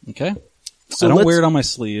 Okay, So I don't let's- wear it on my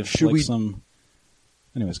sleeve. should like we- some.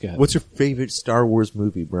 Anyways, go ahead. What's your favorite Star Wars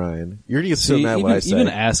movie, Brian? You're gonna get so See, mad even, when I say. even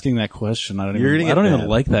asking that question, I don't You're even. gonna I don't get even mad.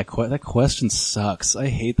 like that. That question sucks. I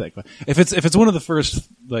hate that question. If it's one of the first,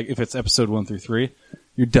 like if it's episode 1 through 3,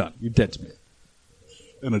 you're done. You're dead to me.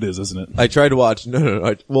 And it is, isn't it? I tried to watch.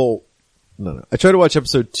 No. I tried to watch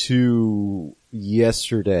episode 2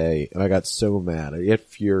 yesterday, and I got so mad. I get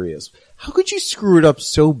furious. How could you screw it up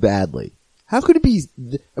so badly? How could it be?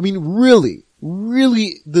 I mean, really,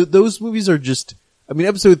 those movies are just. I mean,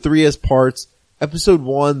 episode 3 has parts. Episode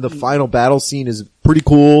 1, the final battle scene is pretty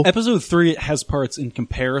cool. Episode 3 has parts in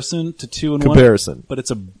comparison to 2 and 1. Comparison. But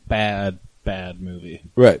it's a bad movie.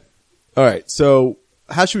 Right. All right. So,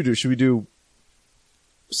 how should we do? Should we do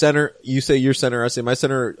center? You say your center. I say my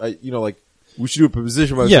center. We should do a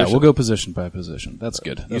position by Yeah, position. we'll go position by position. That's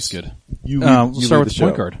good. That's good. You We'll you start lead with the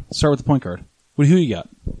point show. guard. Start with the point guard. Who you got?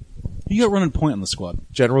 Who you got running point on the squad?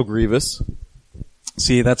 General Grievous.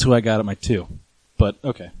 See, that's who I got at my 2. But,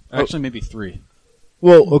 okay. Actually, maybe 3.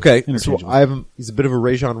 Well, okay. So Interchangeable. I have him. He's a bit of a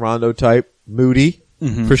Rajon Rondo type, moody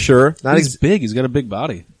for sure. He's big. He's got a big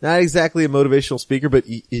body. Not exactly a motivational speaker, but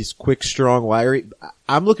he's quick, strong, wiry.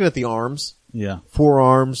 I'm looking at the arms, Yeah.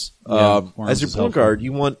 forearms. Yeah, forearms As your is point helpful. guard,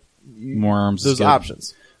 you want More arms is those good.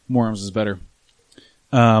 options. More arms is better.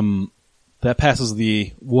 That passes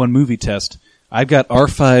the one movie test. I've got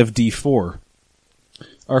R5D4.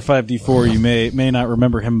 R5D4, you may not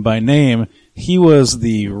remember him by name. He was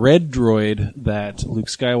the red droid that Luke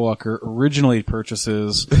Skywalker originally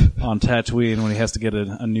purchases on Tatooine when he has to get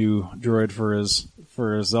a new droid for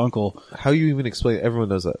his uncle. How you even explain it? Everyone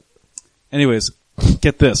knows that. Anyways,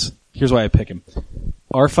 get this. Here's why I pick him.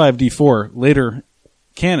 R5D4, later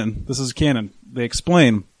canon, this is canon, they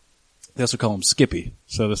explain, they also call him Skippy.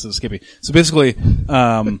 So this is Skippy. So basically, they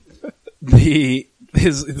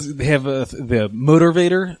have the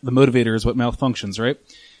motivator. The motivator is what malfunctions, right?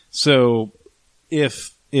 So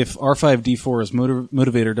if R5D4's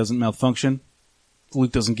motivator doesn't malfunction,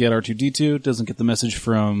 Luke doesn't get R2D2, doesn't get the message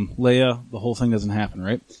from Leia, the whole thing doesn't happen,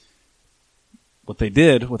 right? What they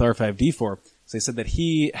did with R5D4 is they said that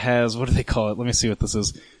he has, what do they call it? Let me see what this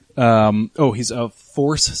is. He's a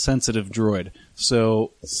force-sensitive droid.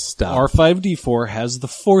 So R5D4 has the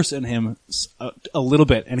force in him a little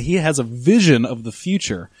bit, and he has a vision of the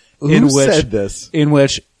future. Who said this? In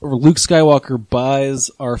which Luke Skywalker buys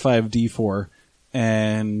R5D4,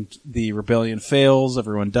 and the rebellion fails,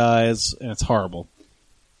 everyone dies, and it's horrible.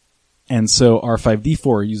 And so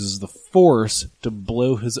R5D4 uses the force to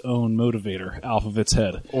blow his own motivator off of its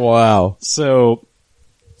head. Wow. So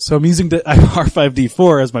I'm using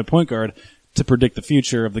R5D4 as my point guard to predict the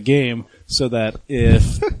future of the game, so that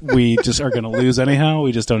if we just are going to lose anyhow,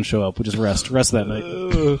 we just don't show up. We just rest that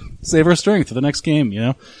night, save our strength for the next game.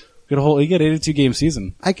 You get 82 game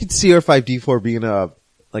season. I could see R5D4 being an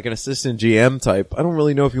assistant GM type. I don't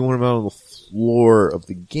really know if you want him out on the floor of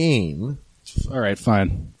the game. All right,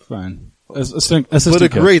 fine. But a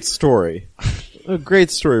great story. A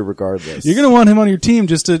great story regardless. You're going to want him on your team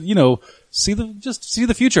just to, see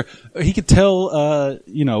the future. He could tell,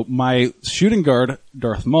 my shooting guard,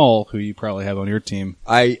 Darth Maul, who you probably have on your team.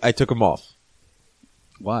 I took him off.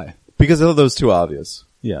 Why? Because I thought that was too obvious.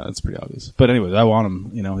 Yeah, that's pretty obvious. But anyways, I want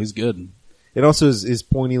him. He's good. And also his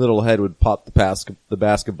pointy little head would pop the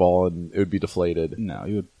basketball and it would be deflated. No,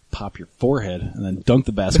 you would pop your forehead and then dunk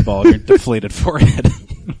the basketball on your deflated forehead.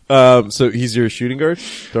 So he's your shooting guard?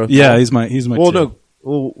 Darth yeah, Maul? he's my Well, two. no.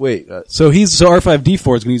 Well, wait. So R5D4 is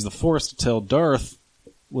going to use the Force to tell Darth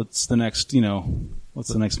what's the next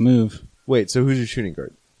move. Wait, so who's your shooting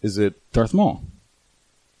guard? Is it Darth Maul?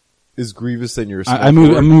 Is Grievous then your I'm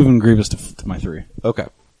moving Grievous to my 3. Okay.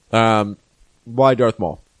 Why Darth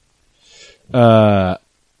Maul?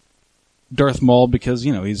 Darth Maul because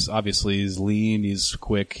he's lean, he's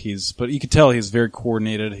quick, but you could tell he's very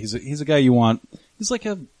coordinated. He's a guy you want. He's like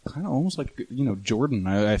almost like Jordan.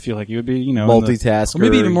 I feel like he would be multitasker, or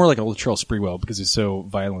maybe even more like a Latrell Sprewell because he's so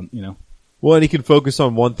violent. Well, and he can focus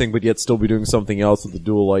on one thing, but yet still be doing something else with the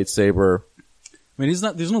dual lightsaber. I mean,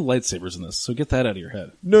 there's no lightsabers in this, so get that out of your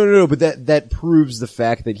head. No, but that proves the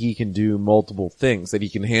fact that he can do multiple things, that he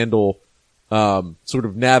can handle sort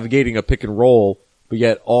of navigating a pick and roll, but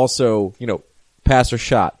yet also, pass or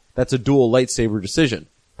shot. That's a dual lightsaber decision.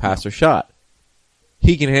 Pass or shot.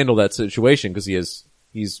 He can handle that situation because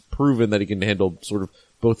he's proven that he can handle sort of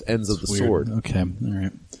both ends of the sword. Okay, all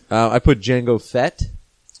right. I put Jango Fett.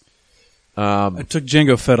 I took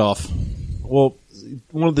Jango Fett off. Well,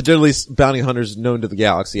 one of the deadliest bounty hunters known to the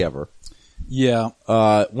galaxy ever. Yeah.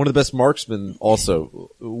 One of the best marksmen, also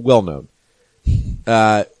well known.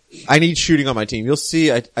 I need shooting on my team. You'll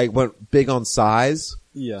see I went big on size.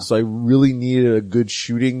 Yeah. So I really needed a good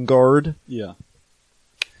shooting guard. Yeah.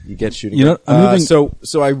 You get shooting guard. So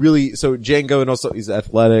Jango, and also he's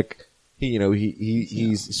athletic.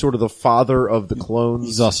 He's sort of the father of the clones.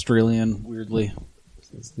 He's Australian, weirdly.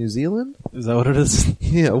 It's New Zealand? Is that what it is?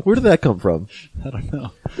 Yeah, where did that come from? I don't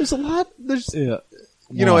know. There's a lot. Yeah.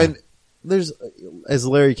 And there's, as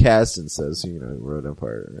Larry Kasdan says, wrote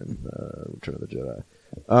Empire and Return of the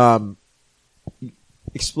Jedi.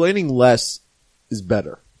 Explaining less is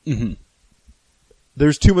better. Mm-hmm.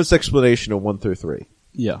 There's too much explanation of 1 through 3.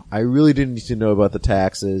 Yeah. I really didn't need to know about the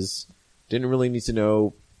taxes. Didn't really need to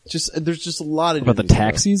know. There's just a lot of about the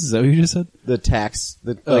taxis. Is that what you just said? The tax.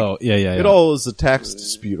 Yeah. It all is a tax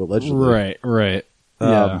dispute, allegedly. Right.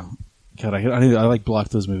 Yeah. God, I block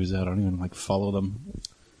those movies out. I don't even follow them.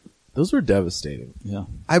 Those were devastating. Yeah.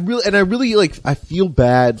 I feel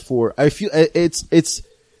bad for. I feel it's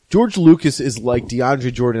George Lucas is like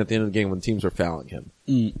DeAndre Jordan at the end of the game when teams are fouling him.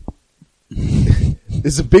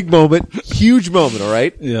 It's a big moment, huge moment. All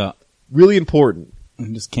right. Yeah. Really important.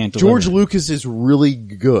 Just can't deliver. George Lucas is really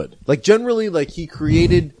good. Generally, he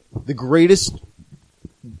created the greatest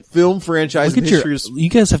film franchise in history. You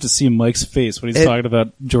guys have to see Mike's face when he's talking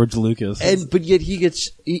about George Lucas. But yet he gets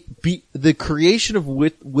the creation of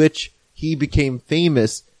which he became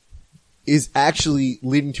famous is actually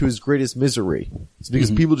leading to his greatest misery. It's because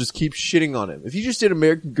people just keep shitting on him. If you just did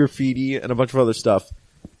American Graffiti and a bunch of other stuff,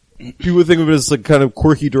 people would think of it as kind of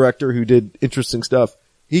quirky director who did interesting stuff.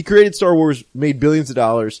 He created Star Wars, made billions of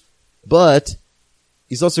dollars, but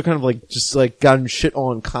he's also kind of gotten shit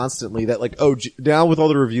on constantly that now with all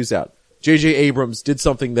the reviews out, J.J. Abrams did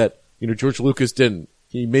something that, George Lucas didn't.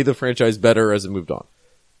 He made the franchise better as it moved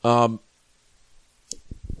on.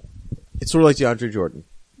 It's sort of like DeAndre Jordan.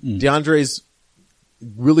 DeAndre's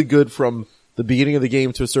really good from the beginning of the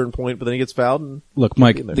game to a certain point, but then he gets fouled. And look,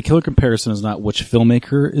 Mike, the killer comparison is not which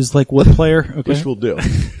filmmaker is like what player. Okay? Which we'll do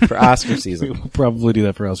for Oscar season. We'll probably do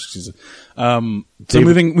that for Oscar season. So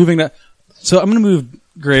moving that. So I'm going to move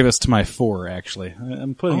Grievous to my 4. Actually,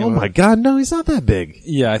 I'm putting. Oh my God, no, he's not that big.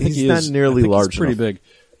 Yeah, I think he's not nearly large. He's pretty big.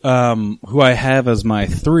 Who I have as my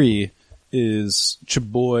 3 is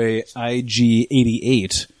Chaboy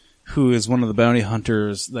IG-88, who is one of the bounty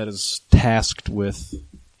hunters that is tasked with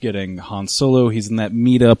getting Han Solo. He's in that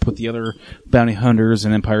meetup with the other bounty hunters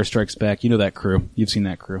in Empire Strikes Back. You know that crew. You've seen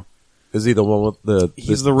that crew. Is he the one with the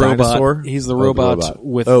He's the robot. dinosaur? He's the robot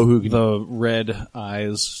with the red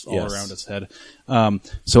eyes all Yes. around his head.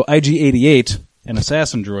 So IG-88, an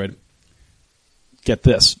assassin droid. Get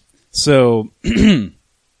this. So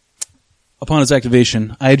upon its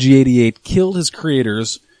activation, IG-88 killed his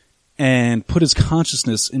creators and put his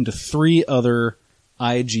consciousness into 3 other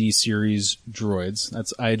IG series droids.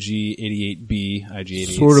 That's IG-88B,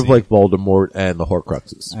 IG-88C. Sort of like Voldemort and the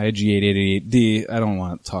Horcruxes. IG-88D. I don't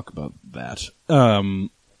want to talk about that.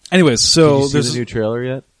 Anyways, so Did you there's see the new trailer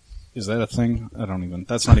yet? Is that a thing?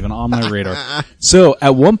 That's not even on my radar. So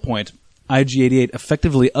at one point, IG-88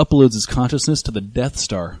 effectively uploads his consciousness to the Death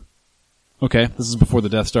Star. Okay, this is before the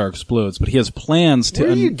Death Star explodes, but he has plans to...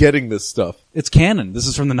 Where are you getting this stuff? It's canon. This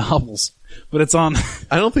is from the novels. But it's on...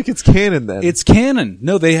 I don't think it's canon then. It's canon.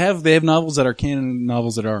 No, they have novels that are canon,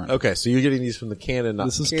 novels that aren't. Okay, so you're getting these from the canon, not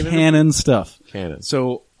This is canon? canon stuff. Canon.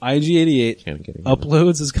 So IG-88 Canon.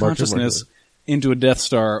 uploads his Marker. consciousness into a Death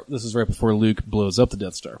Star. This is right before Luke blows up the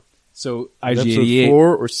Death Star. So Episode IG-88...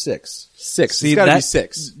 4 or 6? 6. See, It's gotta that, be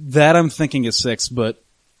 6. That I'm thinking is 6, but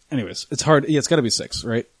anyways, it's hard. Yeah, it's gotta be 6,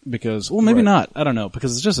 right? Because, well, maybe Right. not. I don't know,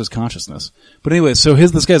 because it's just his consciousness. But anyways, so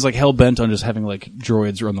this guy's like hell-bent on just having like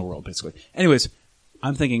droids run the world, basically. Anyways,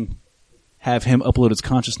 I'm thinking have him upload his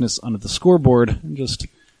consciousness onto the scoreboard and just...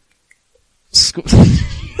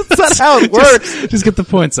 That's not how it works. Just get the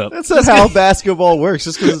points up. That's not how basketball works.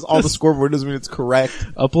 Just because it's on the scoreboard doesn't mean it's correct.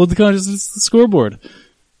 Upload the consciousness to the scoreboard.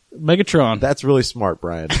 Megatron. That's really smart,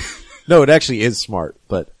 Brian. No, it actually is smart,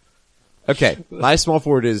 but... Okay, my small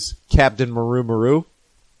forward is Captain Maru Maru.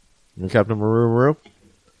 You know Captain Maru Maru?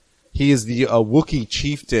 He is the Wookiee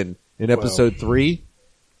chieftain in episode 3.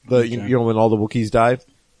 You know when all the Wookiees died?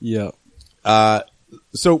 Yeah.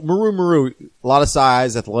 So Maru Maru, a lot of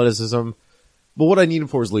size, athleticism, but what I need him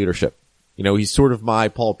for is leadership. You know, he's sort of my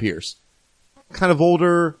Paul Pierce. Kind of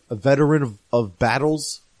older, a veteran of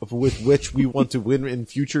battles with which we want to win in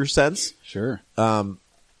future sense. Sure.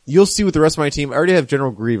 You'll see with the rest of my team, I already have General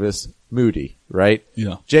Grievous, moody, right?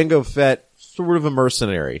 Yeah. Jango Fett, sort of a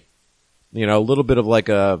mercenary. You know, a little bit of like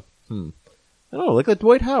I don't know, like a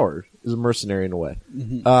Dwight Howard is a mercenary in a way.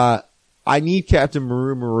 Mm-hmm. I need Captain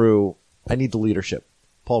Maru Maru. I need the leadership.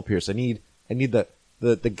 Paul Pierce. I need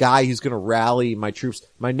the guy who's going to rally my troops.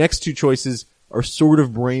 My next 2 choices are sort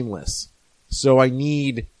of brainless. So I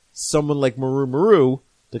need someone like Maru Maru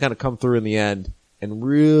to kind of come through in the end and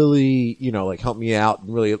really, you know, like help me out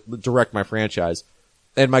and really direct my franchise.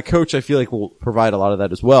 And my coach, I feel like, will provide a lot of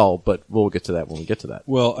that as well, but we'll get to that when we get to that.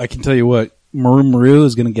 Well, I can tell you what, Maru Maru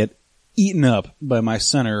is going to get eaten up by my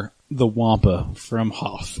center, the Wampa from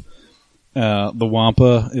Hoth. The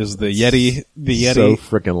Wampa is the Yeti. So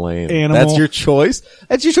freaking lame. Animal. That's your choice?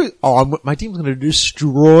 That's your choice? Oh, my team's gonna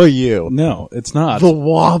destroy you. No, it's not. The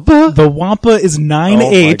Wampa? The Wampa is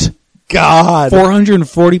 9'8". God.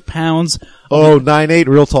 440 pounds. Oh, 9'8",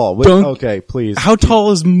 real tall. Wait, Don't- okay, please. How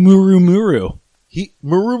tall is Maru Maru?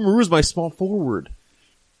 Maru Maru's my small forward.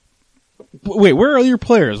 Wait, where are your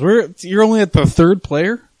players? You're only at the 3rd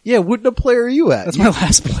player? Yeah, what player are you at? That's my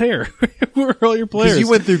last player. Where are all your players? Because you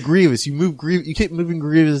went through Grievous. You kept moving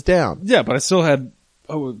Grievous down. Yeah, but I still had...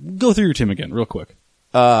 Oh, go through your team again, real quick.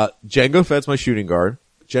 Jango Fett's my shooting guard.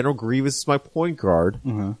 General Grievous is my point guard.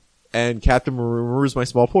 Uh-huh. And Captain Maru Maru is my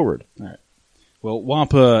small forward. All right. Well,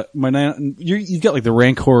 Wampa, you've got like the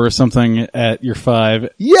Rancor or something at your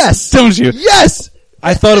 5. Yes! Don't you? Yes!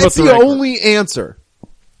 I thought That's about the the Rancor. only answer.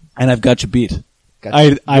 And I've got you beat. Got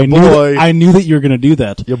I your knew that you were going to do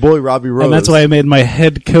that. Your boy Robbie Rose. And that's why I made my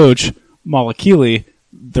head coach, Malakili,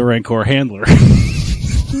 the Rancor handler.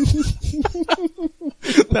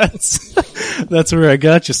 That's where I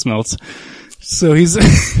got you, Smelts. So he's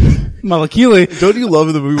Malakili. Don't you love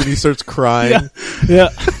in the movie when he starts crying? Yeah.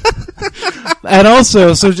 And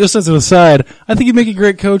also, so just as an aside, I think he'd make a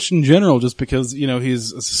great coach in general, just because, you know,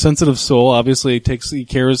 he's a sensitive soul. Obviously, he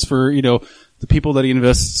cares for, you know, the people that he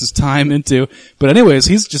invests his time into. But anyways,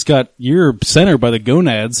 he's just got your center by the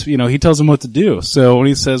gonads. You know, he tells him what to do. So when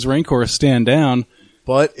he says Rancor, stand down.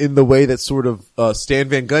 But in the way that sort of, Stan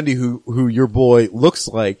Van Gundy, who your boy looks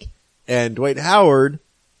like, and Dwight Howard,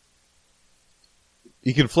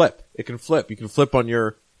 you can flip. It can flip. You can flip on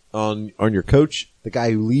your coach, the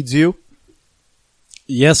guy who leads you.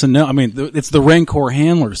 Yes and no. I mean, it's the Rancor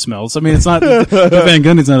handler, Smells. I mean, it's not, Van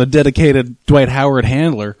Gundy's not a dedicated Dwight Howard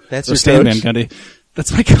handler. That's or your Stan coach? Van Gundy.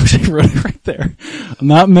 That's my coach. I wrote it right there. I'm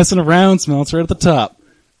not messing around, Smells, right at the top.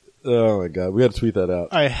 Oh my god, we gotta tweet that out.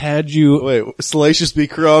 I had you. Wait, Salacious B.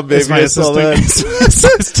 Crumb, baby. He's my I saw that.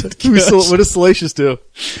 assistant coach. What does Salacious do?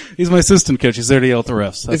 He's my assistant coach. He's there to yell at the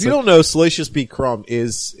refs. That's If you don't know, Salacious B. Crumb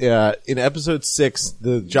is, in episode 6,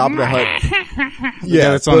 the Jabba the Hutt.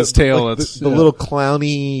 Yeah, it's on his tail. Like It's the little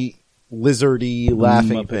clowny, lizardy,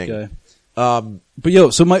 laughing Muppet thing. guy. But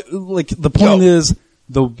the point is,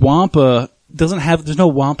 the Wampa doesn't have. There's no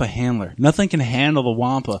Wampa handler. Nothing can handle the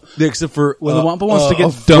Wampa. Except for When the Wampa wants to get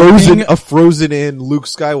a frozen in Luke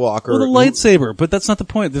Skywalker. with a lightsaber, but that's not the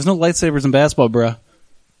point. There's no lightsabers in basketball, bruh.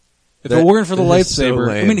 If it weren't for the lightsaber,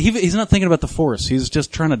 so I mean, he's not thinking about the Force. He's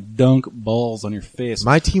just trying to dunk balls on your face.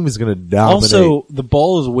 My team is going to dominate. Also, the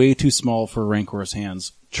ball is way too small for Rancor's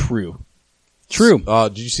hands. True.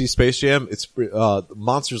 Did you see Space Jam? It's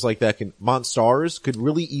monsters like that Monstars could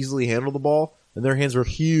really easily handle the ball, and their hands were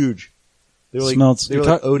huge. They were like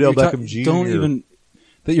Odell Beckham Jr. Don't even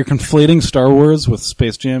that you're conflating Star Wars with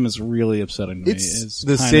Space Jam is really upsetting to me. It's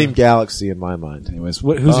the same galaxy in my mind. Anyways,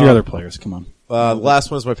 who's your other players? Come on. The last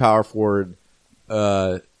one's my power forward.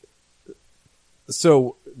 I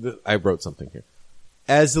wrote something here.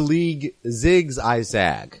 As the league zigs, I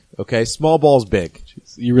zag. Okay, small ball's big.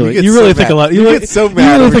 Jeez, you really think a lot. You get so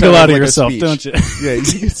mad. You really think a lot of yourself, don't you? Yeah,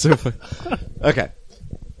 you get so. Okay,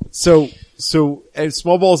 so and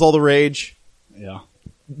small ball is all the rage. Yeah.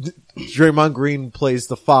 Draymond Green plays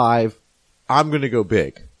the 5. I'm going to go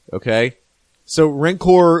big. Okay, so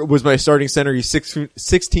Rancor was my starting center. He's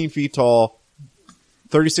 16 feet tall.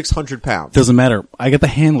 3,600 pounds. Doesn't matter. I get the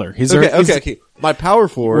handler. Okay. My power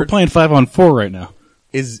forward. We're playing 5-on-4 right now.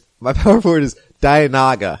 My power forward is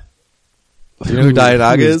Dianaga. Do you know who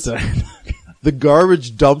Dianaga is? The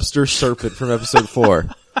garbage dumpster serpent from episode 4.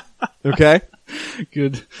 Okay?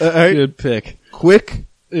 Good. Right. Good pick. Quick.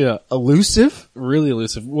 Yeah. Elusive. Really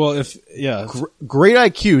elusive. Well, Great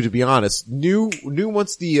IQ, to be honest. Knew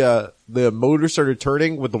once the motor started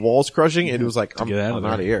turning with the walls crushing, and it was like, I'm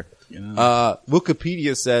out of here.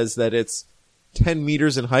 Wikipedia says that it's 10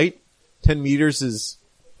 meters in height. 10 meters is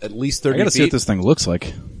at least 30 feet. I gotta see what this thing looks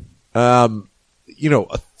like. A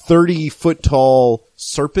 30-foot tall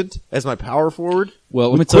serpent as my power forward.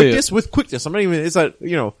 Well, let me tell you. With quickness. I'm not even, it's not,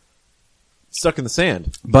 stuck in the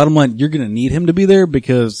sand. Bottom line, you're gonna need him to be there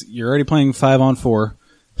because you're already playing 5-on-4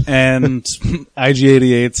 and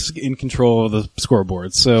IG-88's in control of the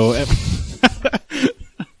scoreboard. So,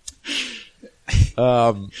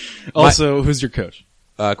 also, who's your coach?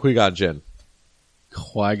 Qui-Gon Jinn.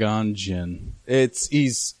 Qui-Gon Jinn.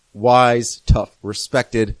 He's wise, tough,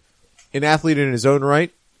 respected, an athlete in his own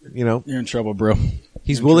right. You're in trouble, bro.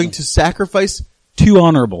 He's willing to sacrifice. Too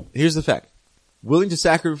honorable. Here's the fact. Willing to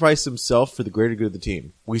sacrifice himself for the greater good of the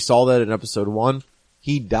team. We saw that in episode 1.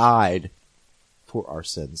 He died for our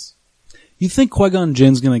sins. You think Qui-Gon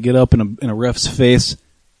Jinn's gonna get up in a ref's face,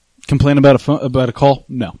 complain about a call?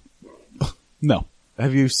 No. No.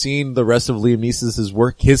 Have you seen the rest of Liam Neeson's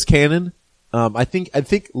work? His canon? I think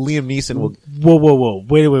Liam Neeson will. Whoa!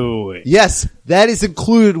 Wait! Yes, that is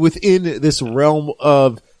included within this realm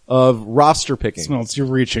of roster picking. Smells, you're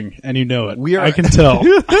reaching, and you know it. I can tell.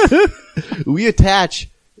 We attach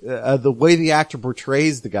the way the actor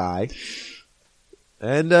portrays the guy,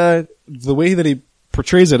 and the way that he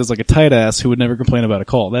portrays it is like a tight ass who would never complain about a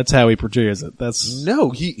call. That's how he portrays it.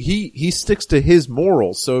 He sticks to his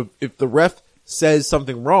morals. So if the ref says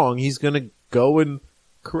something wrong, he's gonna go and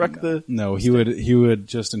correct the. No, he would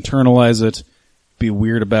just internalize it, be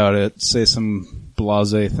weird about it, say some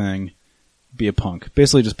blasé thing, be a punk.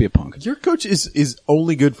 Basically, just be a punk. Your coach is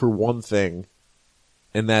only good for one thing,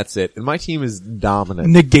 and that's it. And my team is dominant.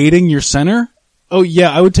 Negating your center? Oh yeah,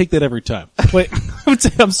 I would take that every time. Wait, I'm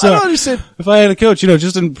sorry. I don't understand. If I had a coach,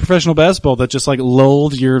 just in professional basketball that just like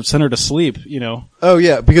lulled your center to sleep, Oh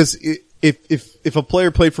yeah, because if a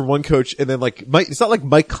player played for one coach and then it's not like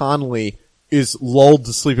Mike Conley is lulled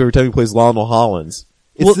to sleep every time he plays Lionel Hollins.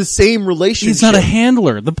 It's the same relationship. He's not a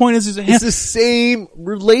handler. The point is, it's the same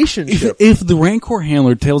relationship. If the Rancor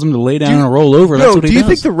handler tells him to lay down and roll over, that's what he does. Do you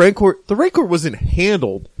think the Rancor wasn't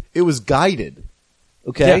handled? It was guided.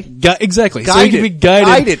 Okay? Yeah, exactly. Guided. So he can be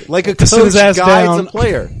guided. Like a coach guides a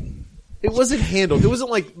player. It wasn't handled. It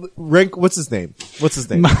wasn't like what's his name?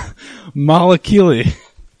 Malakili.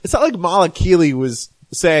 It's not like Malakili was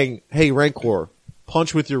saying, hey, Rancor,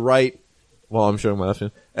 punch with your right, well, I'm showing my left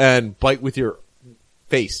hand, and bite with your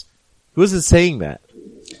face. Who wasn't saying that?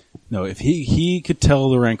 No, if he could tell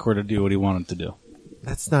the Rancor to do what he wanted to do.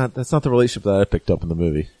 That's not the relationship that I picked up in the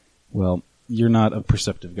movie. Well, you're not a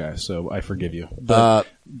perceptive guy, so I forgive you. But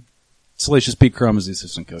Salacious Pete Crumb is the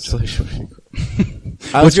assistant coach.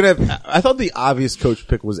 I thought the obvious coach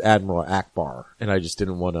pick was Admiral Akbar, and I just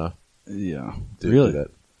didn't want to. Yeah, do that.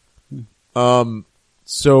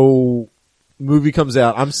 So movie comes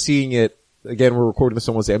out. I'm seeing it again. We're recording this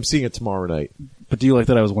on Wednesday. I'm seeing it tomorrow night. But do you like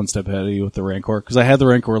that I was one step ahead of you with the Rancor? Because I had the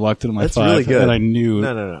Rancor locked in my That's 5, really good. and I knew.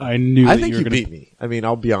 No. I knew. I that think you were beat me. I mean,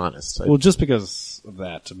 I'll be honest. Well, just because of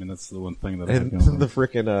that. I mean, that's the one thing that I had and the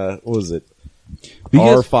frickin' what was it?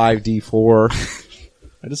 R5D4.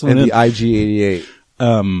 I just and went the IG88.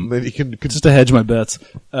 Then you can just to hedge my bets.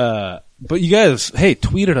 But you guys, hey,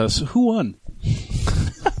 tweet at us. Who won?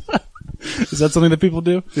 Is that something that people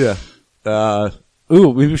do? yeah.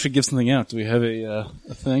 Ooh, maybe we should give something out. Do we have a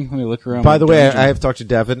thing? Let me look around. By the way, I have talked to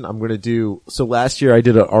Devin. I'm going to do, so last year I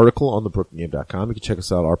did an article on thebrookengame.com. You can check us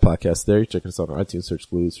out, our podcast there. You can check us out on iTunes, search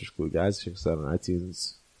Glue Guys. Check us out on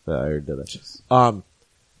iTunes. I already did that.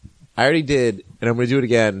 I already did, and I'm going to do it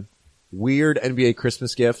again. Weird NBA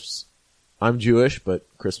Christmas gifts. I'm Jewish, but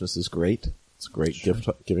Christmas is great. It's a great gift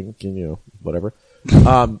giving, whatever.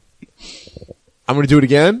 I'm going to do it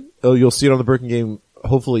again. You'll see it on the Broken Game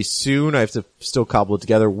hopefully soon. I have to still cobble it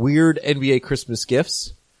together. Weird NBA Christmas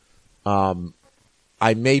gifts.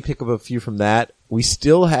 I may pick up a few from that. We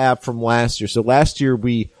still have from last year. So last year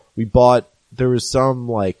we bought, there was some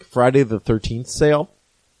like Friday the 13th sale.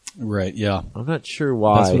 Right, yeah. I'm not sure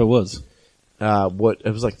why. That's what it was.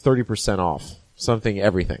 It was like 30% off.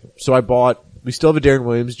 Everything. So we still have a Darren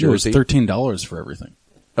Williams jersey. It was $13 for everything.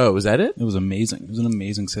 Oh, was that it? It was amazing. It was an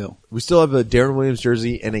amazing sale. We still have a Darren Williams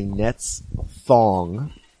jersey and a Nets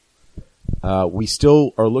thong. We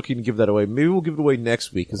still are looking to give that away. Maybe we'll give it away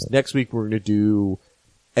next week, because next week we're going to do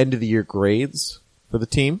end of the year grades for the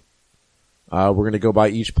team. We're going to go by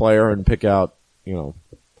each player and pick out,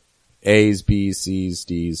 A's, B's, C's,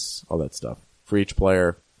 D's, all that stuff for each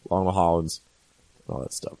player, along the Hollins, all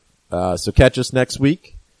that stuff. So catch us next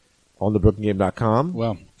week on thebrookengame.com.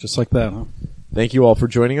 Wow, just like that, huh? Thank you all for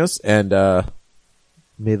joining us, and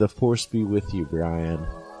may the force be with you, Brian.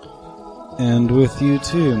 And with you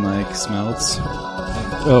too, Mike Smelts.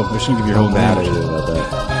 Oh, I shouldn't give your whole name. Mad at you about that.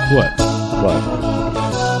 What?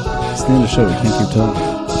 It's the end of the show. We can't keep talking.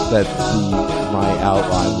 That my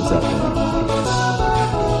outline was that way.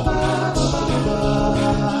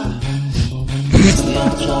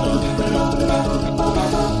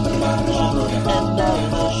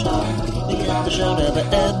 Show at the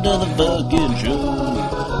end of the fucking show.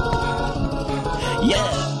 Yeah,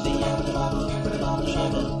 the end of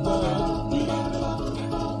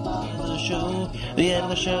the show. The end of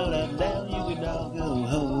the show. Now you can